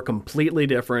somewhere completely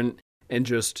different and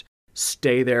just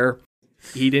stay there.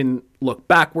 He didn't look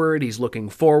backward, he's looking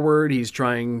forward, he's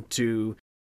trying to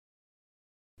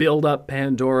build up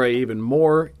Pandora even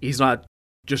more. He's not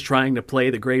just trying to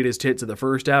play the greatest hits of the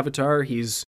first Avatar.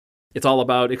 It's all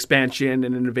about expansion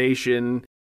and innovation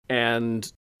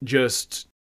and just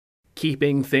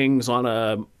keeping things on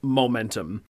a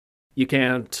momentum. You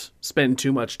can't spend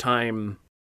too much time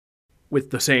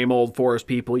with the same old forest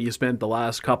people you spent the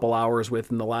last couple hours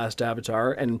with in the last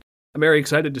Avatar, and I'm very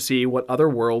excited to see what other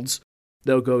worlds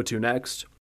they'll go to next,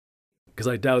 because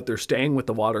I doubt they're staying with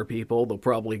the water people. They'll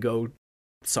probably go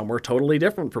somewhere totally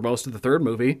different for most of the third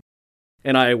movie,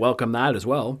 and I welcome that as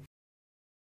well.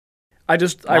 I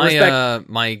respect...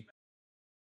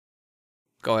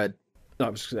 Go ahead. No, I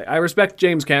was going to say, I respect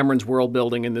James Cameron's world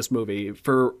building in this movie.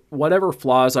 For whatever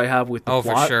flaws I have with the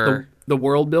plot, for sure. The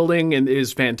world building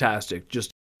is fantastic.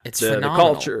 Just it's the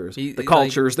cultures,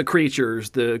 the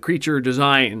creatures, the creature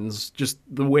designs, just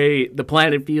the way the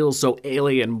planet feels so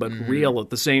alien but real at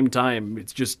the same time.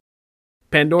 It's just,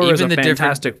 Pandora is a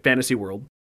fantastic fantasy world.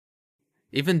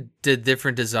 Even the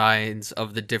different designs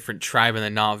of the different tribe and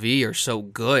the Na'vi are so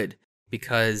good,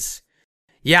 because...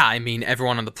 yeah, I mean,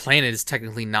 everyone on the planet is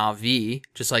technically Na'vi,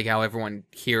 just like how everyone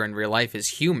here in real life is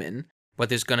human, but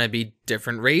there's going to be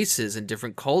different races and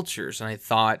different cultures, and I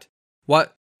thought,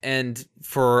 and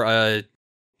for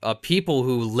a people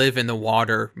who live in the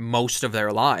water most of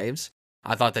their lives,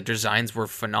 I thought the designs were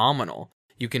phenomenal.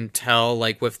 You can tell,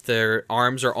 like, with their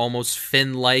arms are almost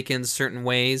fin-like in certain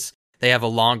ways, they have a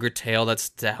longer tail that's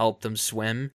to help them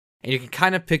swim, and you can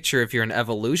kind of picture, if you're an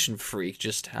evolution freak,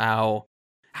 just how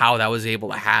that was able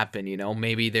to happen, you know?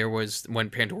 Maybe there was, when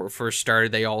Pandora first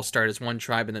started, they all started as one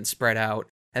tribe and then spread out,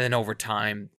 and then over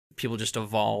time, people just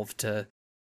evolved to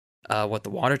what the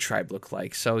water tribe looked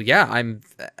like. So yeah, I'm...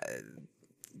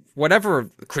 whatever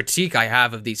critique I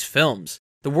have of these films,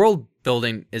 the world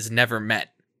building is never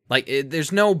met. Like,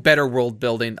 there's no better world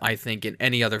building, I think, in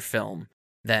any other film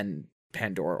than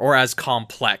Pandora, or as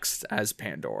complex as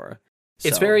Pandora.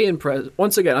 It's very impressive.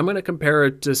 Once again, I'm going to compare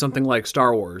it to something like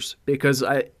Star Wars, because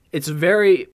I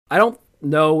don't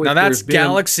know if now that's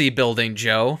galaxy building,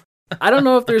 Joe. I don't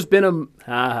know if there's been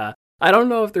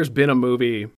a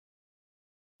movie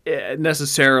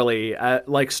necessarily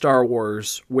like Star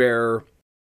Wars, where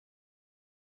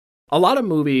a lot of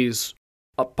movies,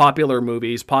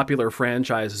 popular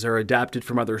franchises are adapted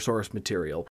from other source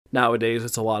material. Nowadays,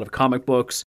 it's a lot of comic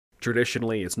books.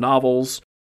 Traditionally, it's novels.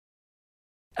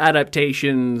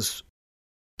 Adaptations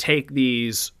take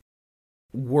these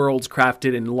worlds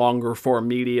crafted in longer form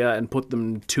media and put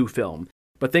them to film.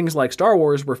 But things like Star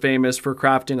Wars were famous for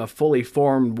crafting a fully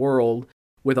formed world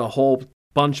with a whole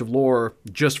bunch of lore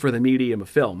just for the medium of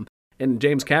film. And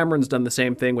James Cameron's done the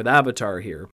same thing with Avatar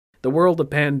here. The world of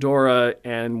Pandora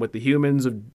and what the humans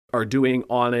are doing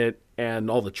on it, and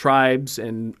all the tribes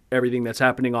and everything that's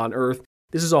happening on Earth,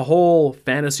 this is a whole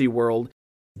fantasy world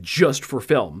just for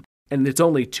film. And it's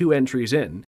only 2 entries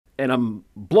in. and I'm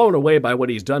blown away by what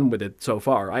he's done with it so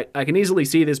far. I can easily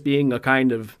see this being a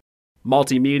kind of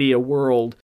multimedia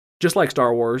world, just like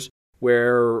Star Wars,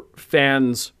 where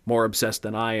fans, more obsessed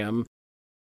than I am,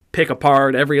 pick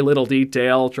apart every little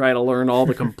detail, try to learn all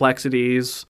the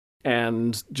complexities,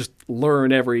 and just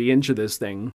learn every inch of this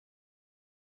thing.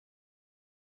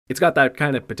 It's got that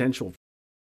kind of potential.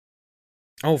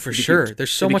 Oh, for sure.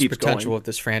 There's so much potential with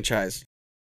this franchise.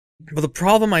 But the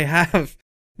problem I have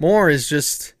more is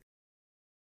just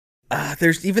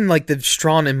there's even like the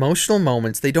strong emotional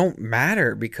moments. They don't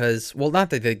matter because, well, not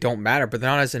that they don't matter, but they're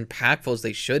not as impactful as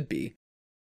they should be.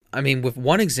 I mean, with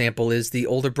one example is the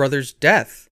older brother's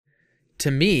death. To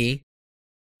me,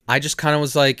 I just kind of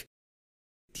was like,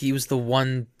 he was the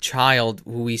one child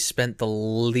who we spent the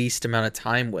least amount of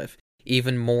time with,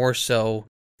 even more so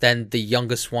than the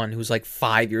youngest one who's like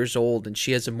 5 years old, and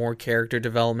she has a more character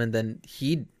development than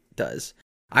he does.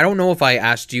 I don't know if I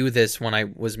asked you this when I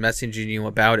was messaging you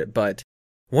about it, but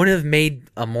wouldn't it have made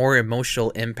a more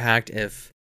emotional impact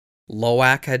if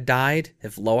Loak had died,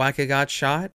 if Loak had got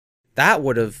shot? That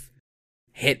would have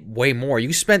hit way more.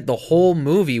 You spent the whole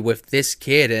movie with this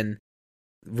kid and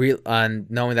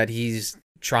knowing that he's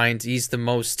the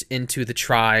most into the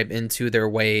tribe, into their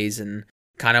ways, and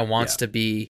kind of wants to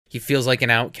be, he feels like an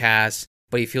outcast,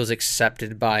 but he feels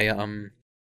accepted by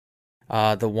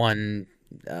the one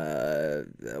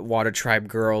Water Tribe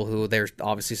girl who they're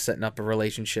obviously setting up a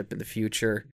relationship in the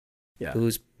future,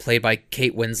 who's played by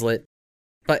Kate Winslet.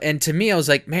 And to me, I was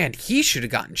like, man, he should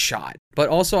have gotten shot. But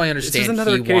also, I understand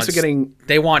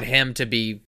they want him to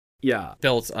be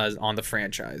built on the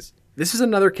franchise. This is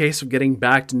another case of getting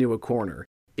backed into a corner.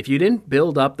 If you didn't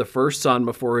build up the first son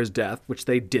before his death, which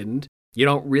they didn't, you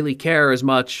don't really care as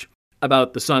much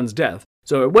about the son's death.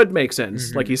 So it would make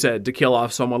sense, like you said, to kill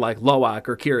off someone like Loak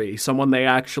or Kiri, someone they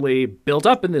actually built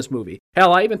up in this movie.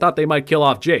 Hell, I even thought they might kill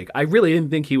off Jake. I really didn't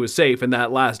think he was safe in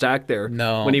that last act there.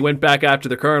 No. When he went back after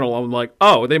the colonel, I'm like,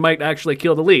 oh, they might actually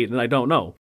kill the lead, and I don't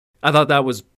know. I thought that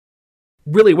was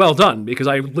really well done, because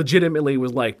I legitimately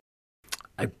was like,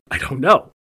 I don't know.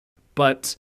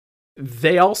 But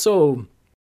they also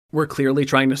were clearly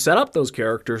trying to set up those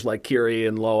characters like Kiri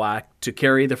and Loak to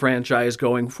carry the franchise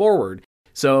going forward.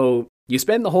 So you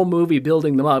spend the whole movie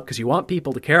building them up because you want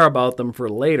people to care about them for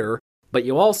later, but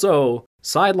you also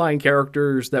sideline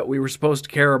characters that we were supposed to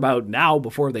care about now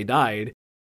before they died.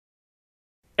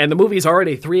 And the movie's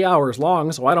already 3 hours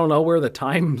long, so I don't know where the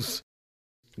time's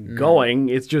going.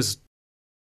 It's just,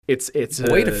 it's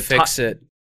a way to fix it.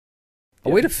 A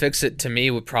way to fix it to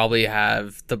me would probably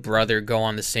have the brother go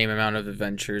on the same amount of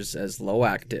adventures as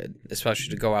Loak did, especially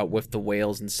to go out with the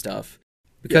whales and stuff.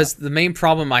 Because the main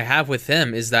problem I have with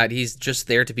him is that he's just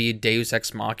there to be a deus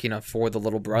ex machina for the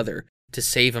little brother, to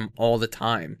save him all the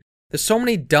time. There's so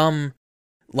many dumb,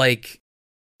 like,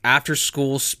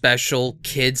 after-school special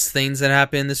kids things that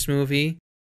happen in this movie.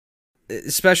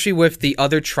 Especially with the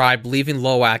other tribe leaving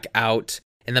Loak out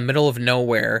in the middle of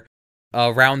nowhere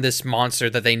around this monster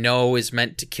that they know is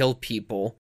meant to kill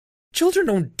people. Children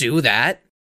don't do that.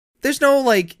 There's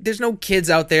no kids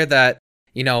out there that,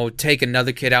 take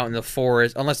another kid out in the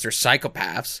forest, unless they're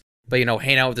psychopaths, but,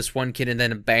 hang out with this one kid and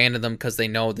then abandon them because they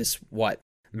know this,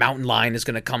 mountain lion is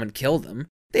going to come and kill them.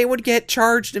 They would get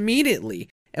charged immediately.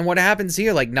 And what happens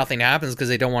here, nothing happens because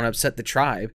they don't want to upset the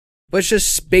tribe. But it's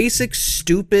just basic,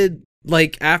 stupid,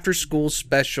 after-school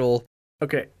special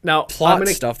plot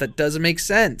stuff that doesn't make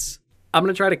sense. I'm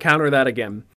going to try to counter that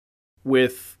again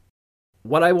with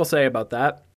what I will say about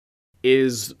that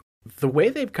is the way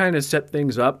they've kind of set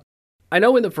things up. I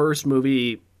know in the first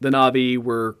movie, the Na'vi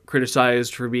were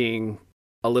criticized for being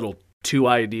a little too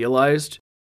idealized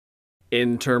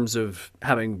in terms of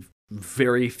having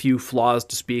very few flaws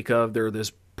to speak of. They're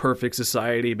this perfect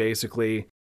society, basically.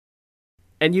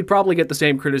 And you'd probably get the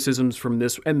same criticisms from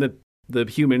this, and the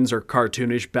humans are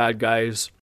cartoonish bad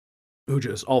guys who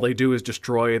just, all they do is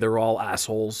destroy, they're all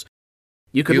assholes.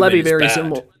 You could levy very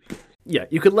similar... Yeah,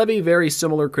 you could levy very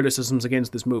similar criticisms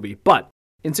against this movie, but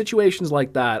in situations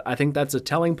like that, I think that's a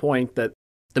telling point that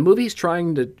the movie's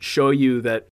trying to show you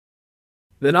that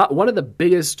one of the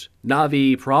biggest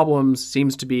Na'vi problems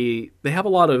seems to be they have a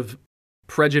lot of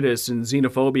prejudice and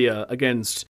xenophobia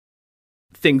against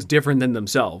things different than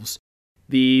themselves.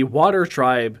 The Water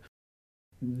Tribe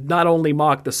not only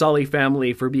mock the Sully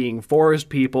family for being forest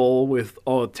people with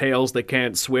tails that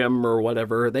can't swim or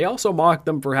whatever, they also mock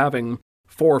them for having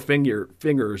 4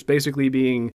 fingers, basically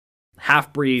being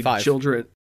half-breed children.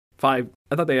 5.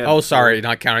 I thought they had... Oh, sorry,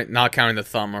 not counting the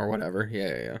thumb or whatever.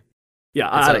 Yeah.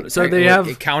 Yeah, so they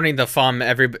have... Counting the thumb,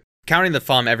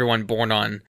 everyone born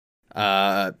on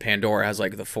Pandora has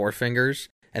the 4 fingers,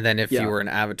 and then if you were an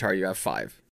Avatar, you have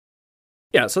 5.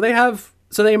 Yeah, so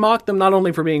they mock them not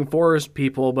only for being forest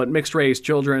people, but mixed race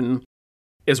children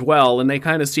as well, and they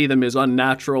kind of see them as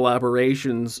unnatural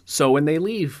aberrations. So when they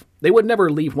leave, they would never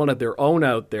leave one of their own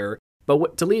out there,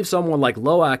 but to leave someone like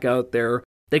Loak out there,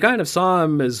 they kind of saw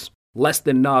him as less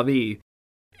than Na'vi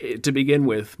to begin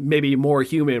with, maybe more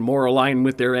human, more aligned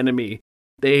with their enemy.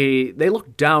 They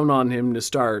looked down on him to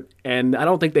start, and I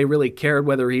don't think they really cared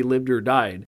whether he lived or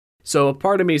died. So a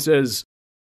part of me says,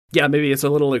 yeah, maybe it's a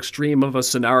little extreme of a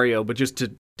scenario, but just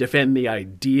to defend the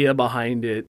idea behind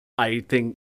it, I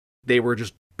think they were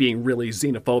just being really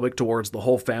xenophobic towards the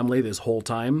whole family this whole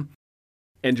time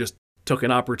and just took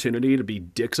an opportunity to be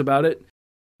dicks about it.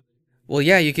 Well,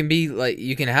 yeah, you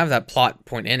can have that plot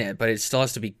point in it, but it still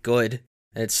has to be good.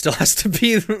 And it still has to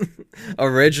be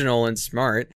original and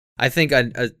smart. I think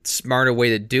a smarter way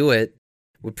to do it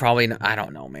would probably, I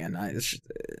don't know, man.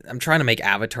 I'm trying to make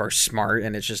Avatar smart,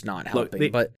 and it's just not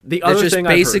helping. But the other there's thing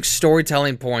just basic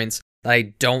storytelling points that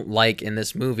I don't like in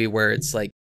this movie, where it's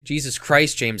like, Jesus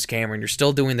Christ, James Cameron, you're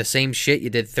still doing the same shit you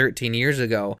did 13 years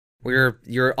ago. Where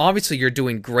you're obviously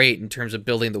doing great in terms of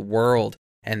building the world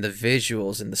and the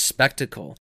visuals and the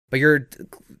spectacle, but you're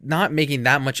not making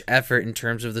that much effort in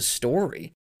terms of the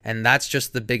story, and that's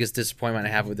just the biggest disappointment I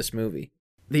have with this movie.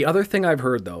 The other thing I've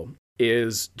heard, though,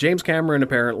 is James Cameron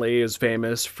apparently is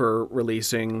famous for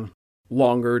releasing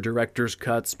longer director's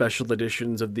cut special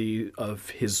editions of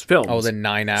his films. Oh, the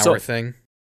 9-hour thing?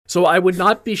 So I would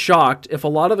not be shocked if a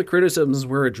lot of the criticisms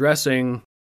we're addressing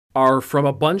are from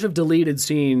a bunch of deleted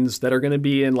scenes that are going to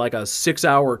be in like a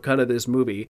 6-hour cut of this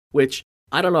movie, which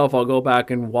I don't know if I'll go back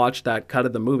and watch that cut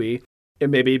of the movie. It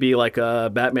maybe be like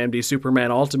a Batman v Superman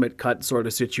Ultimate Cut sort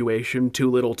of situation, too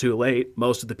little too late.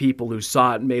 Most of the people who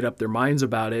saw it and made up their minds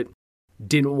about it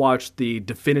didn't watch the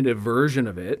definitive version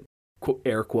of it,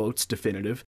 air quotes,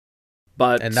 definitive.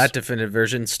 And that definitive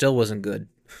version still wasn't good.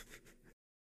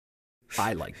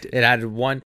 I liked it. It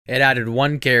added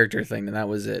one character thing, and that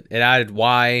was it. It added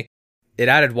why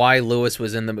Lewis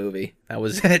was in the movie. That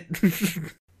was it.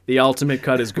 The Ultimate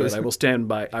Cut is good. I will stand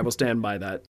by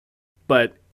that.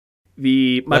 But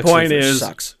my point is,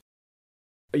 sucks.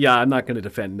 Yeah, I'm not going to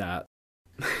defend that.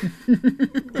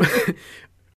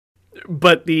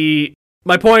 But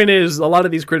my point is, a lot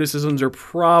of these criticisms are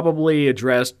probably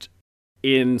addressed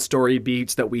in story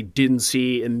beats that we didn't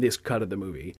see in this cut of the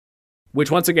movie. Which,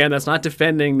 once again, that's not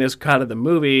defending this cut of the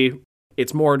movie.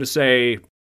 It's more to say,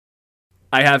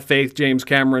 I have faith James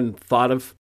Cameron thought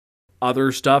of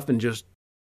other stuff and just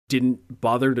didn't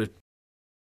bother to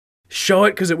show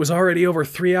it because it was already over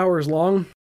 3 hours long.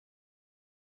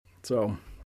 So.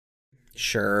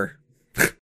 Sure.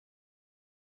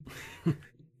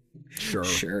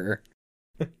 Sure.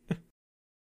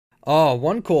 Oh,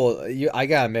 I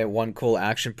gotta admit, one cool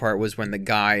action part was when the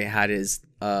guy had his,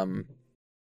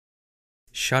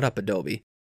 shut up, Adobe.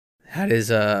 He had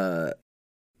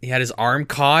his arm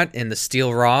caught in the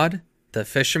steel rod, the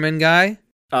fisherman guy.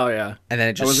 Oh, yeah. And then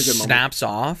it just snaps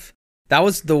off. That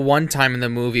was the one time in the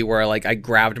movie where I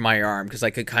grabbed my arm because I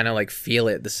could kind of feel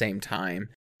it at the same time.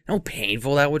 How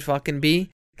painful that would fucking be.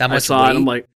 That much I saw weight. it, I'm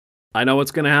like, I know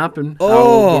what's going to happen.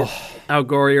 Oh. How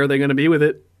gory are they going to be with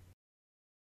it?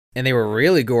 And they were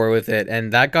really gory with it,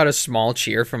 and that got a small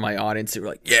cheer from my audience. They were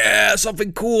like, yeah,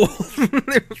 something cool.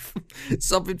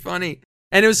 Something funny.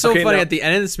 And it was so funny, at the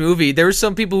end of this movie, there were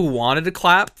some people who wanted to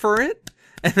clap for it,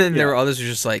 and then there were others who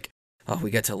were just like, oh,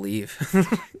 we get to leave.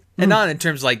 And not in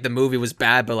terms the movie was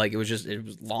bad, but it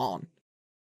was long.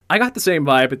 I got the same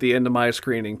vibe at the end of my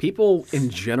screening. People, in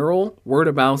general, word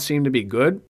of mouth seemed to be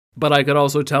good, but I could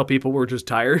also tell people were just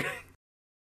tired.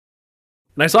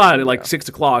 And I saw it at 6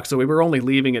 o'clock, so we were only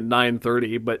leaving at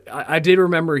 9:30, but I did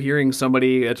remember hearing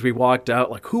somebody as we walked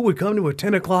out, who would come to a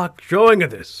 10 o'clock showing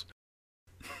of this?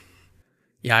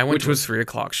 Yeah, I went to a 3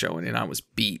 o'clock showing, and I was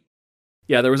beat.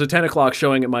 Yeah, there was a 10 o'clock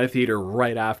showing at my theater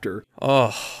right after.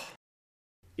 Oh.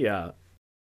 Yeah.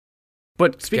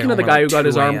 But speaking of the guy who got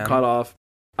his arm cut off,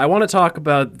 I want to talk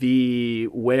about the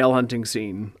whale hunting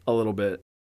scene a little bit.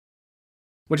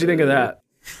 What do you think of that?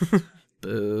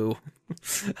 Boo.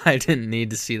 I didn't need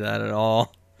to see that at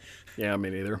all. Yeah, me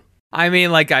neither. I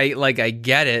mean, I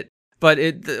get it, but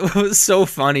it was so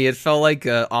funny. It felt like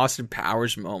a Austin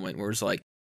Powers moment where it's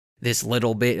this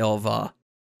little bit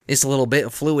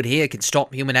of fluid here can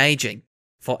stop human aging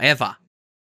forever.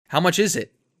 How much is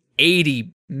it?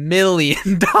 $80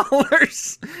 million.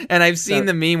 And I've seen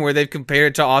the meme where they've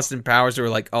compared it to Austin Powers. Who were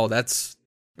like, oh, that's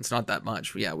not that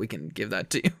much. Yeah, we can give that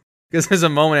to you. Because there's a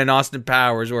moment in Austin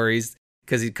Powers where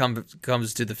because he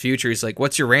comes to the future, he's like,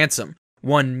 what's your ransom?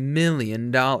 $1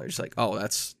 million. Oh,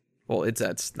 that's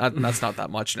not that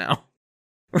much now.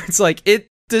 It's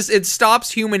it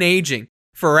stops human aging.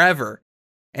 forever,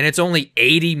 and it's only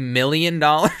 $80 million.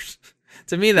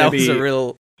 To me, that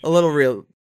was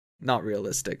not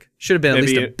realistic. Should have been at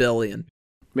least $1 billion.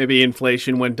 Maybe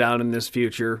inflation went down in this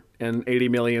future, and 80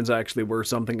 million's actually worth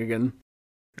something again.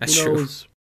 That's true.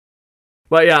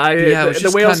 But yeah,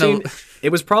 the whale scene, it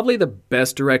was probably the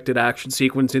best directed action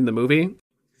sequence in the movie.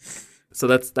 So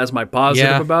that's my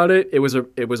positive about it. It was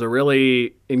a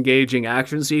really engaging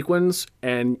action sequence,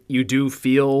 and you do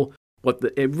feel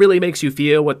it really makes you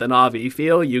feel what the Na'vi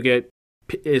feel. You get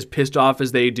as pissed off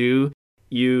as they do.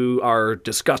 You are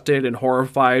disgusted and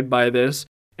horrified by this,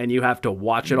 and you have to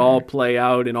watch it all play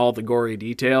out in all the gory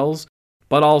details.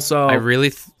 But also, I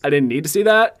didn't need to see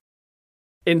that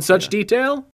in such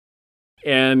detail,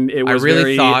 and it was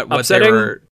very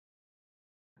upsetting.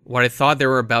 What I thought they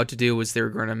were about to do was they were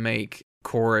going to make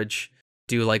Courage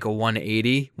do like a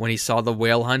 180 when he saw the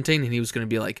whale hunting, and he was going to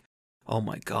be like, "Oh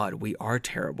my God, we are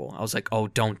terrible." I was like, "Oh,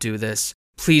 don't do this,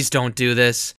 please don't do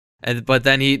this." But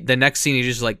then the next scene, he's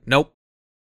just like, "Nope,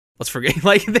 let's forget."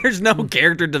 Like, there's no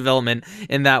character development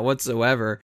in that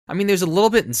whatsoever. I mean, there's a little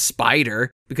bit in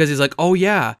Spider because he's like, "Oh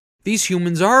yeah, these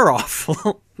humans are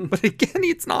awful," but again,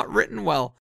 it's not written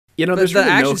well. You know, there's the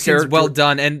really action scene's well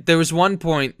done, and there was one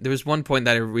point that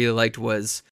I really liked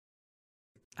was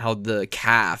how the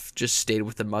calf just stayed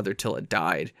with the mother till it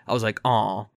died. I was like,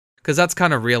 "Aw," because that's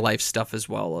kind of real life stuff as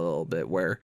well, a little bit,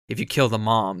 where if you kill the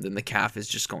mom, then the calf is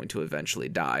just going to eventually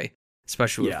die,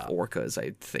 especially with orcas,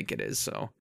 I think it is. So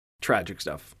tragic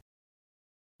stuff.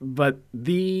 But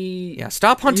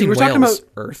stop hunting whales,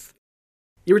 Earth.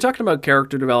 You were talking about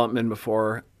character development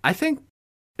before. I think,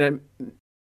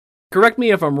 correct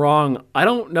me if I'm wrong, I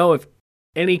don't know if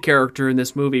any character in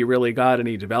this movie really got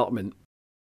any development.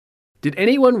 Did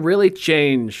anyone really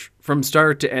change from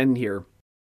start to end here?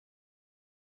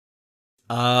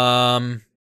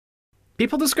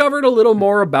 People discovered a little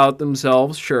more about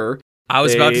themselves, sure. I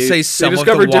was about to say some of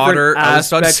the water. I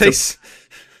was about to say some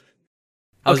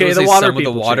of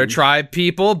the water tribe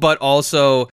people, but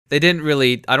also they didn't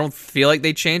really. I don't feel like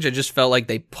they changed. I just felt like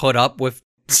they put up with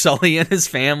Sully and his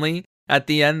family at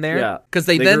the end there. Yeah, because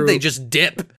they just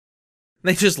dip.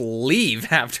 They just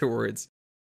leave afterwards.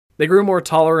 They grew more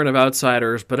tolerant of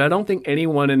outsiders, but I don't think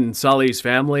anyone in Sully's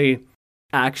family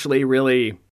actually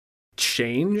really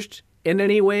changed in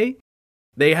any way.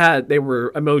 They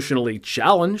were emotionally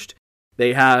challenged.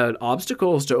 They had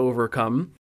obstacles to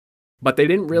overcome, but they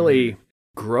didn't really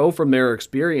grow from their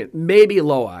experience. Maybe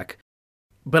Loak,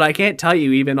 but I can't tell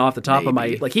you even off the top of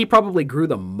my... Like, he probably grew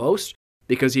the most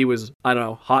because he was, I don't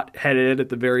know, hot-headed at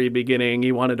the very beginning.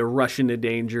 He wanted to rush into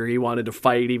danger. He wanted to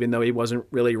fight even though he wasn't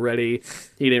really ready.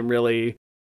 He didn't really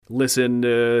listen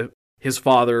to his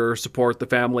father or support the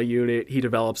family unit. He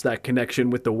develops that connection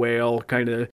with the whale, kind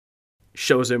of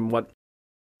shows him what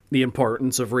the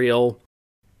importance of real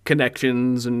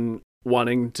connections and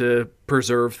wanting to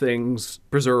preserve things,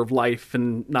 preserve life,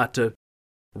 and not to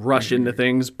rush into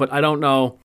things. But I don't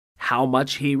know how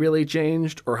much he really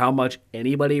changed or how much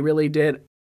anybody really did.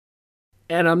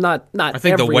 And I'm not I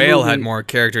think the whale had more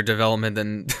character development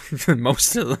than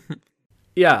most of them.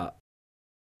 Yeah.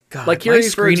 God, like my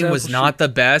screening was not the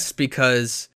best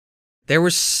because there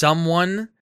was someone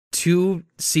 2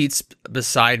 seats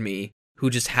beside me who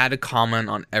just had to comment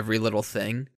on every little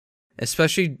thing.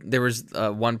 Especially, there was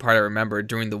one part I remember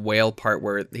during the whale part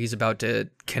where he's about to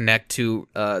connect to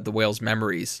the whale's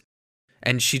memories.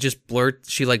 And she just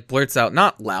blurts out,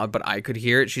 not loud, but I could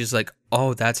hear it. She's like,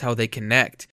 "Oh, that's how they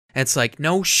connect." And it's like,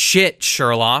 no shit,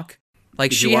 Sherlock.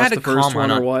 Like, she had to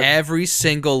comment on every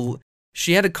single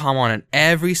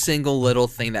little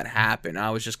thing that happened. I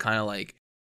was just kind of like,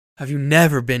 have you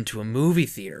never been to a movie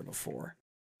theater before?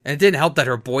 And it didn't help that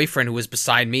her boyfriend, who was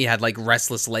beside me, had like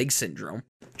restless leg syndrome,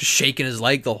 just shaking his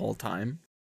leg the whole time.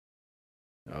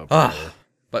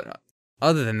 But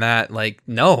other than that, like,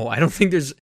 no, I don't think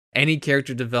there's any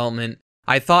character development.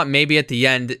 I thought maybe at the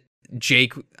end,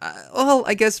 Jake,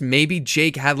 I guess maybe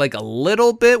Jake had like a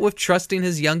little bit with trusting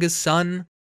his youngest son,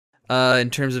 in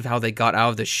terms of how they got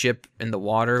out of the ship in the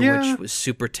water, which was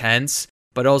super tense.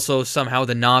 But also somehow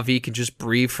the Na'vi can just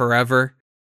breathe forever,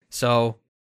 so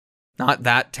not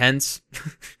that tense.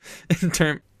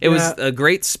 It was a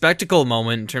great spectacle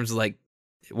moment in terms of like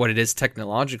what it is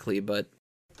technologically, but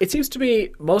it seems to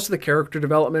me most of the character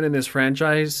development in this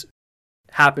franchise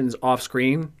happens off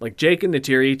screen. Like, Jake and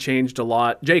Neytiri changed a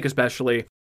lot, Jake especially,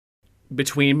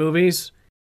 between movies,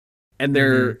 and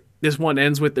this one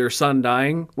ends with their son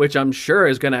dying, which I'm sure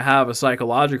is going to have a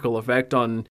psychological effect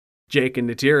on Jake and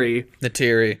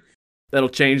Neytiri. That'll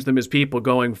change them as people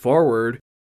going forward.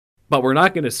 But we're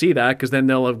not going to see that because then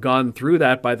they'll have gone through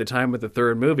that by the time of the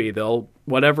third movie.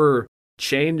 Whatever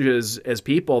change as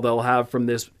people they'll have from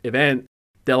this event,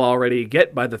 they'll already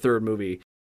get by the third movie.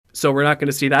 So we're not going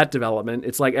to see that development.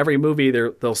 It's like every movie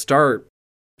they'll start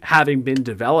having been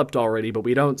developed already, but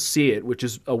we don't see it, which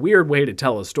is a weird way to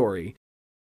tell a story.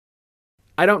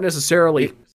 I don't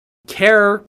necessarily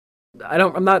care.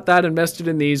 I'm not that invested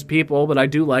in these people, but I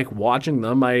do like watching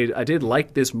them. I did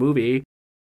like this movie.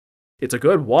 It's a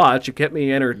good watch. It kept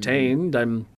me entertained.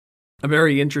 I'm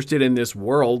very interested in this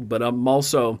world, but I'm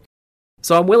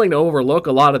willing to overlook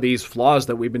a lot of these flaws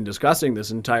that we've been discussing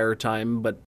this entire time,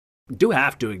 but do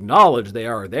have to acknowledge they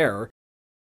are there.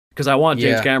 Because I want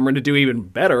James Cameron to do even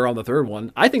better on the third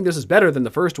one. I think this is better than the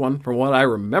first one from what I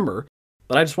remember,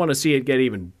 but I just want to see it get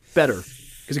even better.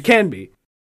 Because it can be.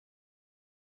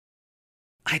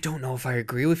 I don't know if I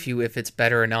agree with you if it's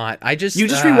better or not. You just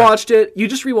rewatched it.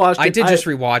 I did just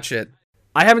rewatch it.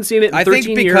 I haven't seen it in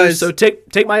 13 years, so take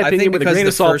my opinion with a grain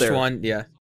of salt there.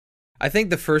 I think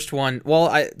the first one, well,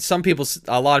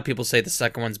 a lot of people say the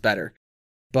second one's better.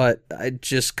 But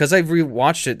because I've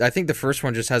rewatched it, I think the first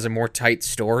one just has a more tight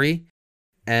story,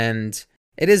 and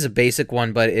it is a basic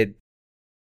one. But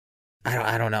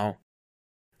I don't know.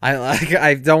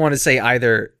 I don't want to say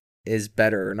either is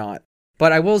better or not.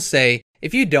 But I will say,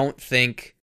 if you don't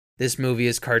think this movie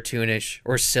is cartoonish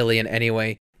or silly in any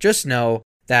way, just know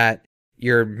that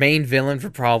your main villain for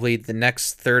probably the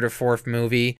next third or fourth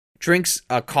movie drinks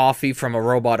a coffee from a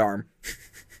robot arm.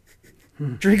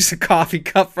 Drinks a coffee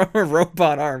cup from a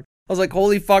robot arm. I was like,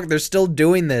 holy fuck, they're still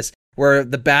doing this, where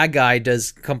the bad guy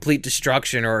does complete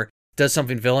destruction or does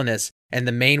something villainous, and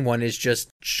the main one is just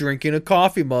drinking a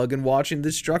coffee mug and watching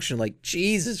destruction. Like,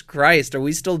 Jesus Christ, are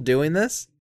we still doing this?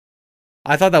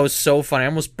 I thought that was so funny. I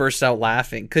almost burst out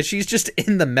laughing, because she's just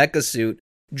in the mecha suit,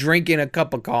 drinking a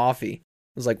cup of coffee.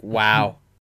 I was like, wow.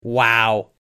 Wow.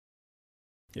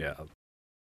 Yeah.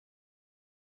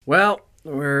 Well,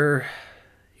 You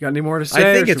got any more to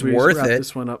say? I think it's worth it.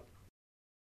 This one up?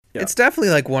 Yeah. It's definitely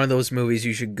like one of those movies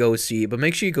you should go see, but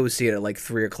make sure you go see it at like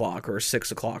 3 o'clock or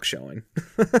 6 o'clock showing.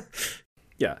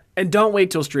 Yeah, and don't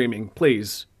wait till streaming,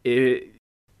 please. It's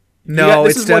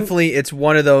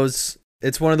one of those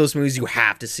movies you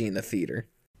have to see in the theater.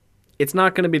 It's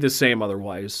not going to be the same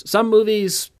otherwise. Some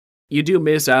movies you do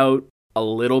miss out a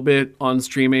little bit on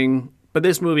streaming, but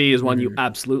this movie is one you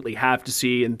absolutely have to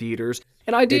see in theaters,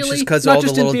 and ideally, it's just because all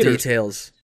the little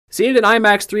details. See it in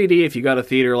IMAX 3D if you got a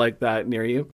theater like that near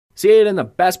you. See it in the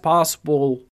best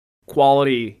possible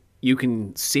quality you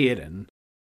can see it in.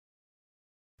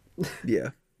 Yeah.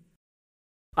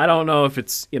 I don't know if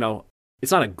it's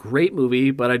not a great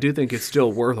movie, but I do think it's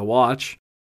still worth a watch.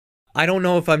 I don't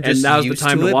know if I'm just used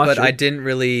to it, but I didn't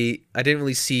really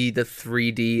see the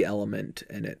 3D element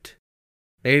in it.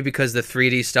 Maybe because the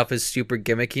 3D stuff is super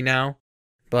gimmicky now,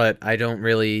 but I didn't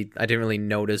really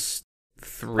notice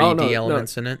 3D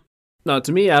elements in it. No,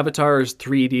 to me, Avatar's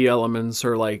 3D elements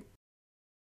are like...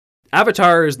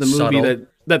 Avatar is the movie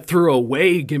that threw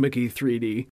away gimmicky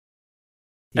 3D.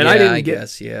 And I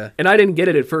didn't get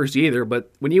it at first either,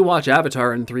 but when you watch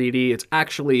Avatar in 3D, it's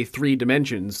actually 3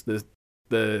 dimensions.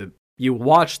 You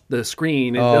watch the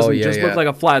screen, it doesn't look like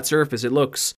a flat surface. It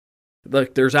looks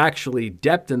like there's actually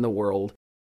depth in the world.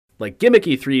 Like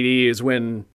gimmicky 3D is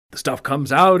when the stuff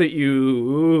comes out at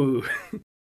you.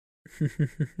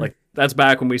 Like that's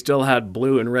back when we still had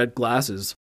blue and red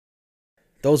glasses.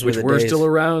 Those were which were still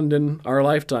around in our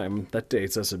lifetime. That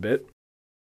dates us a bit.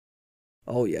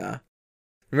 Oh yeah.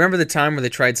 Remember the time where they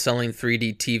tried selling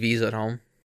 3D TVs at home?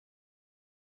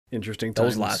 Interesting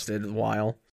times. Those lasted a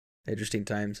while. Interesting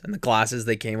times. And the glasses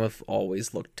they came with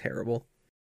always looked terrible.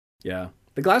 Yeah.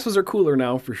 The glasses are cooler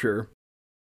now for sure.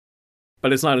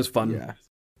 But it's not as fun. Yeah.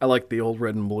 I like the old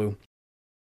red and blue.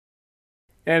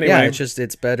 Anyway. Yeah,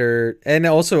 it's better. And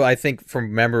also, I think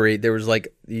from memory, there was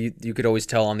like, you could always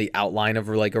tell on the outline of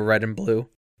like a red and blue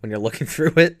when you're looking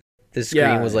through it. The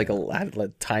screen was like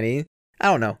a tiny. I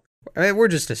don't know. I mean, we're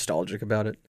just nostalgic about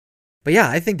it. But yeah,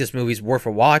 I think this movie's worth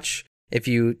a watch if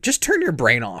you just turn your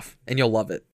brain off and you'll love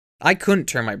it. I couldn't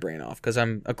turn my brain off because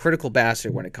I'm a critical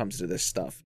bastard when it comes to this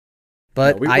stuff.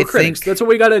 But I think that's what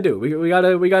we gotta do. We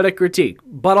gotta critique.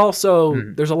 But also,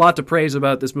 there's a lot to praise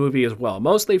about this movie as well,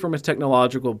 mostly from a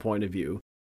technological point of view.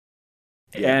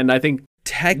 And I think,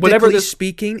 technically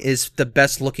speaking, is the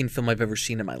best looking film I've ever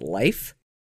seen in my life.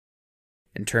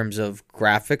 In terms of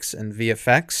graphics and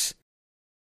VFX,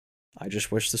 I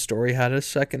just wish the story had a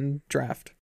second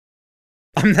draft.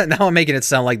 I'm making it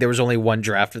sound like there was only one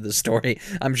draft of the story.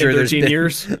 I'm sure there's been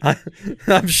years.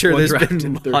 I'm sure there's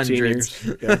been hundreds.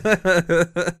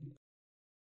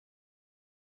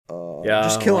 Yeah.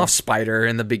 Just kill off Spider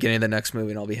in the beginning of the next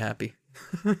movie, and I'll be happy.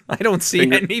 I don't see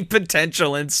any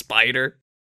potential in Spider.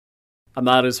 I'm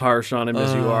not as harsh on him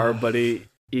as you are, but he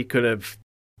could have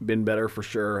been better for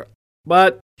sure.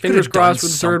 But fingers crossed for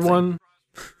the third one.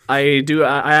 I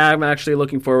am actually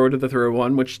looking forward to the third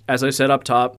one, which, as I said up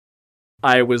top,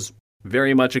 I was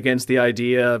very much against the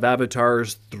idea of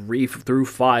Avatars 3 through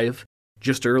 5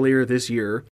 just earlier this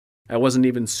year. I wasn't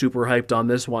even super hyped on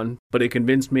this one, but it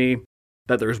convinced me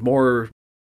that there's more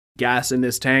gas in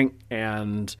this tank,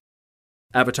 and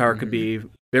Avatar could be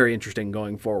very interesting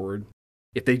going forward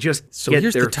if they just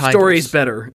get their stories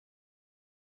better.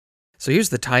 So here's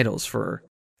the titles for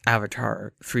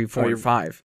Avatar 3, 4, and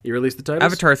 5. You released the titles?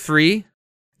 Avatar 3,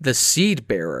 The Seed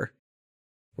Bearer,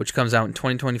 which comes out in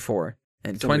 2024.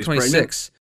 And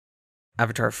 2026,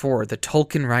 Avatar 4, The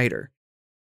Tolkien Rider.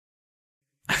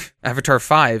 Avatar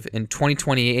 5 in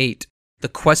 2028, The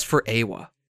Quest for Eywa.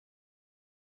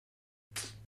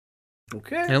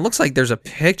 Okay. And it looks like there's a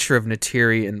picture of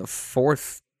Neytiri in the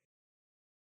 4th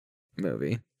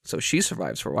movie. So she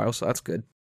survives for a while, so that's good.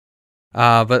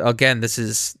 But again, this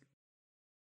is,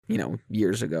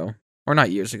 years ago. Or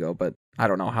not years ago, but I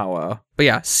don't know how. But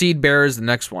yeah, Seed Bearer is the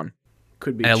next one.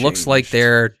 Could be. And it looks like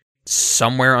they're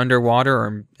somewhere underwater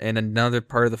or in another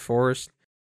part of the forest.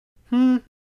 Who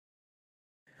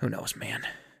knows, man?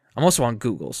 I'm also on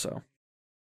Google, so.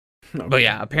 Okay. But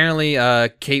yeah, apparently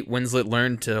Kate Winslet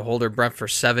learned to hold her breath for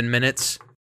 7 minutes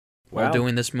while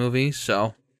doing this movie,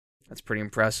 so that's pretty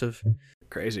impressive.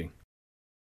 Crazy.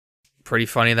 Pretty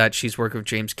funny that she's working with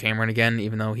James Cameron again,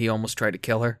 even though he almost tried to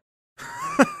kill her.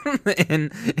 in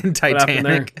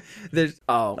Titanic. There's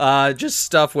just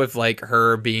stuff with like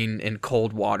her being in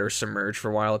cold water submerged for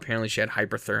a while. Apparently she had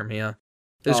hypothermia.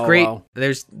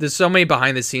 There's so many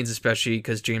behind the scenes, especially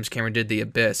because James Cameron did The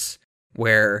Abyss,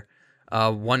 where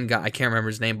one guy, I can't remember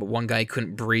his name, but one guy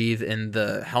couldn't breathe in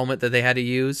the helmet that they had to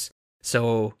use.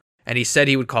 And he said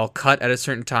he would call cut at a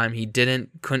certain time. He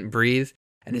couldn't breathe.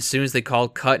 And as soon as they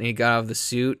called cut and he got out of the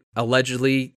suit,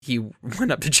 allegedly he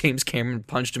went up to James Cameron and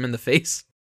punched him in the face.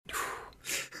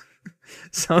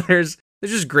 So there's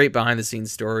just great behind the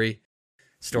scenes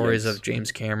stories of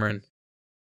James Cameron.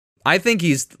 I think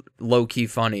he's low key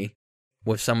funny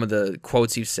with some of the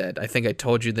quotes he's said. I think I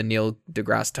told you the Neil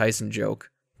deGrasse Tyson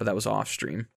joke, but that was off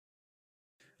stream.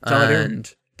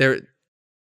 And Neil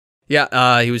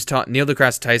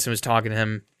deGrasse Tyson was talking to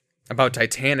him about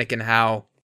Titanic and how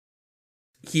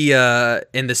he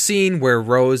in the scene where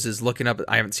Rose is looking up,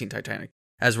 I haven't seen Titanic,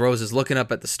 as Rose is looking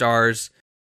up at the stars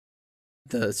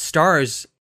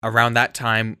around that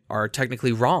time are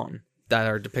technically wrong that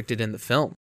are depicted in the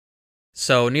film.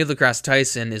 So Neil deGrasse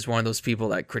Tyson is one of those people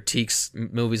that critiques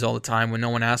movies all the time when no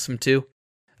one asks him to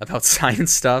about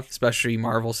science stuff, especially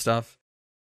Marvel stuff.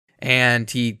 And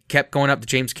he kept going up to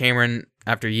James Cameron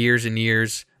after years and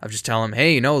years of just telling him,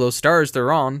 hey, those stars, they're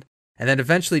wrong. And then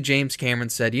eventually James Cameron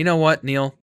said, you know what,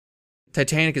 Neil?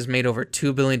 Titanic has made over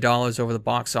 $2 billion over the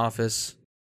box office,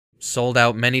 sold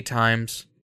out many times.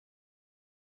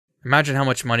 Imagine how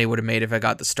much money it would have made if I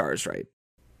got the stars right.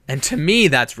 And to me,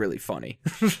 that's really funny.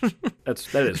 That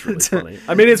is really funny.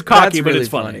 I mean, it's cocky, but it's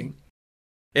funny.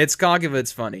 It's cocky, but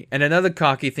it's funny. And another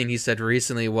cocky thing he said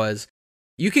recently was,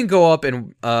 you can go up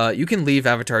and you can leave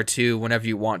Avatar 2 whenever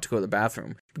you want to go to the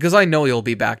bathroom, because I know you'll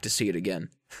be back to see it again.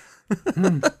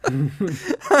 I'm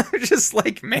just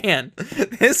like, man,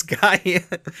 this guy.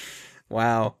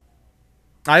 Wow.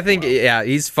 I think,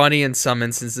 he's funny in some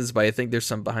instances, but I think there's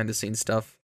some behind the scenes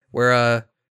stuff where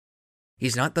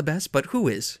he's not the best, but who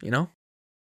is,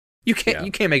 You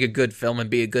can't make a good film and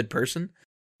be a good person.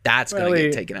 That's going to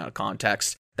get taken out of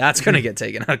context. That's going to get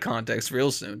taken out of context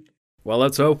real soon. Well,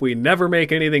 let's hope we never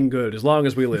make anything good as long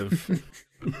as we live.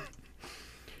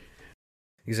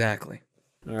 Exactly.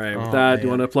 All right, with that, do you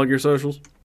want to plug your socials?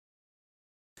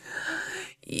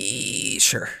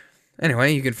 Sure.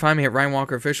 Anyway, you can find me at Ryan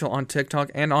Walker Official on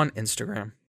TikTok and on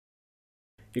Instagram.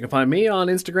 You can find me on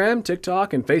Instagram,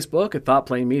 TikTok, and Facebook at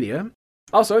ThoughtPlane Media.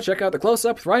 Also, check out the Close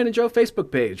Up with Ryan and Joe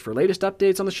Facebook page for latest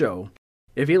updates on the show.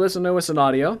 If you listen to us in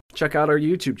audio, check out our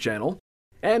YouTube channel.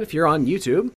 And if you're on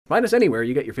YouTube, find us anywhere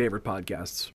you get your favorite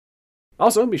podcasts.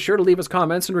 Also, be sure to leave us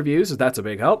comments and reviews, as that's a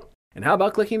big help. And how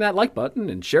about clicking that like button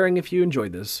and sharing if you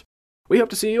enjoyed this? We hope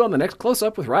to see you on the next Close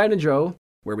Up with Ryan and Joe,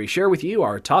 where we share with you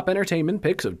our top entertainment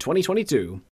picks of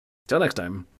 2022. Till next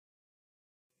time.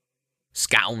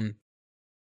 Scown.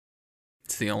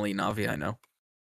 It's the only Navi I know.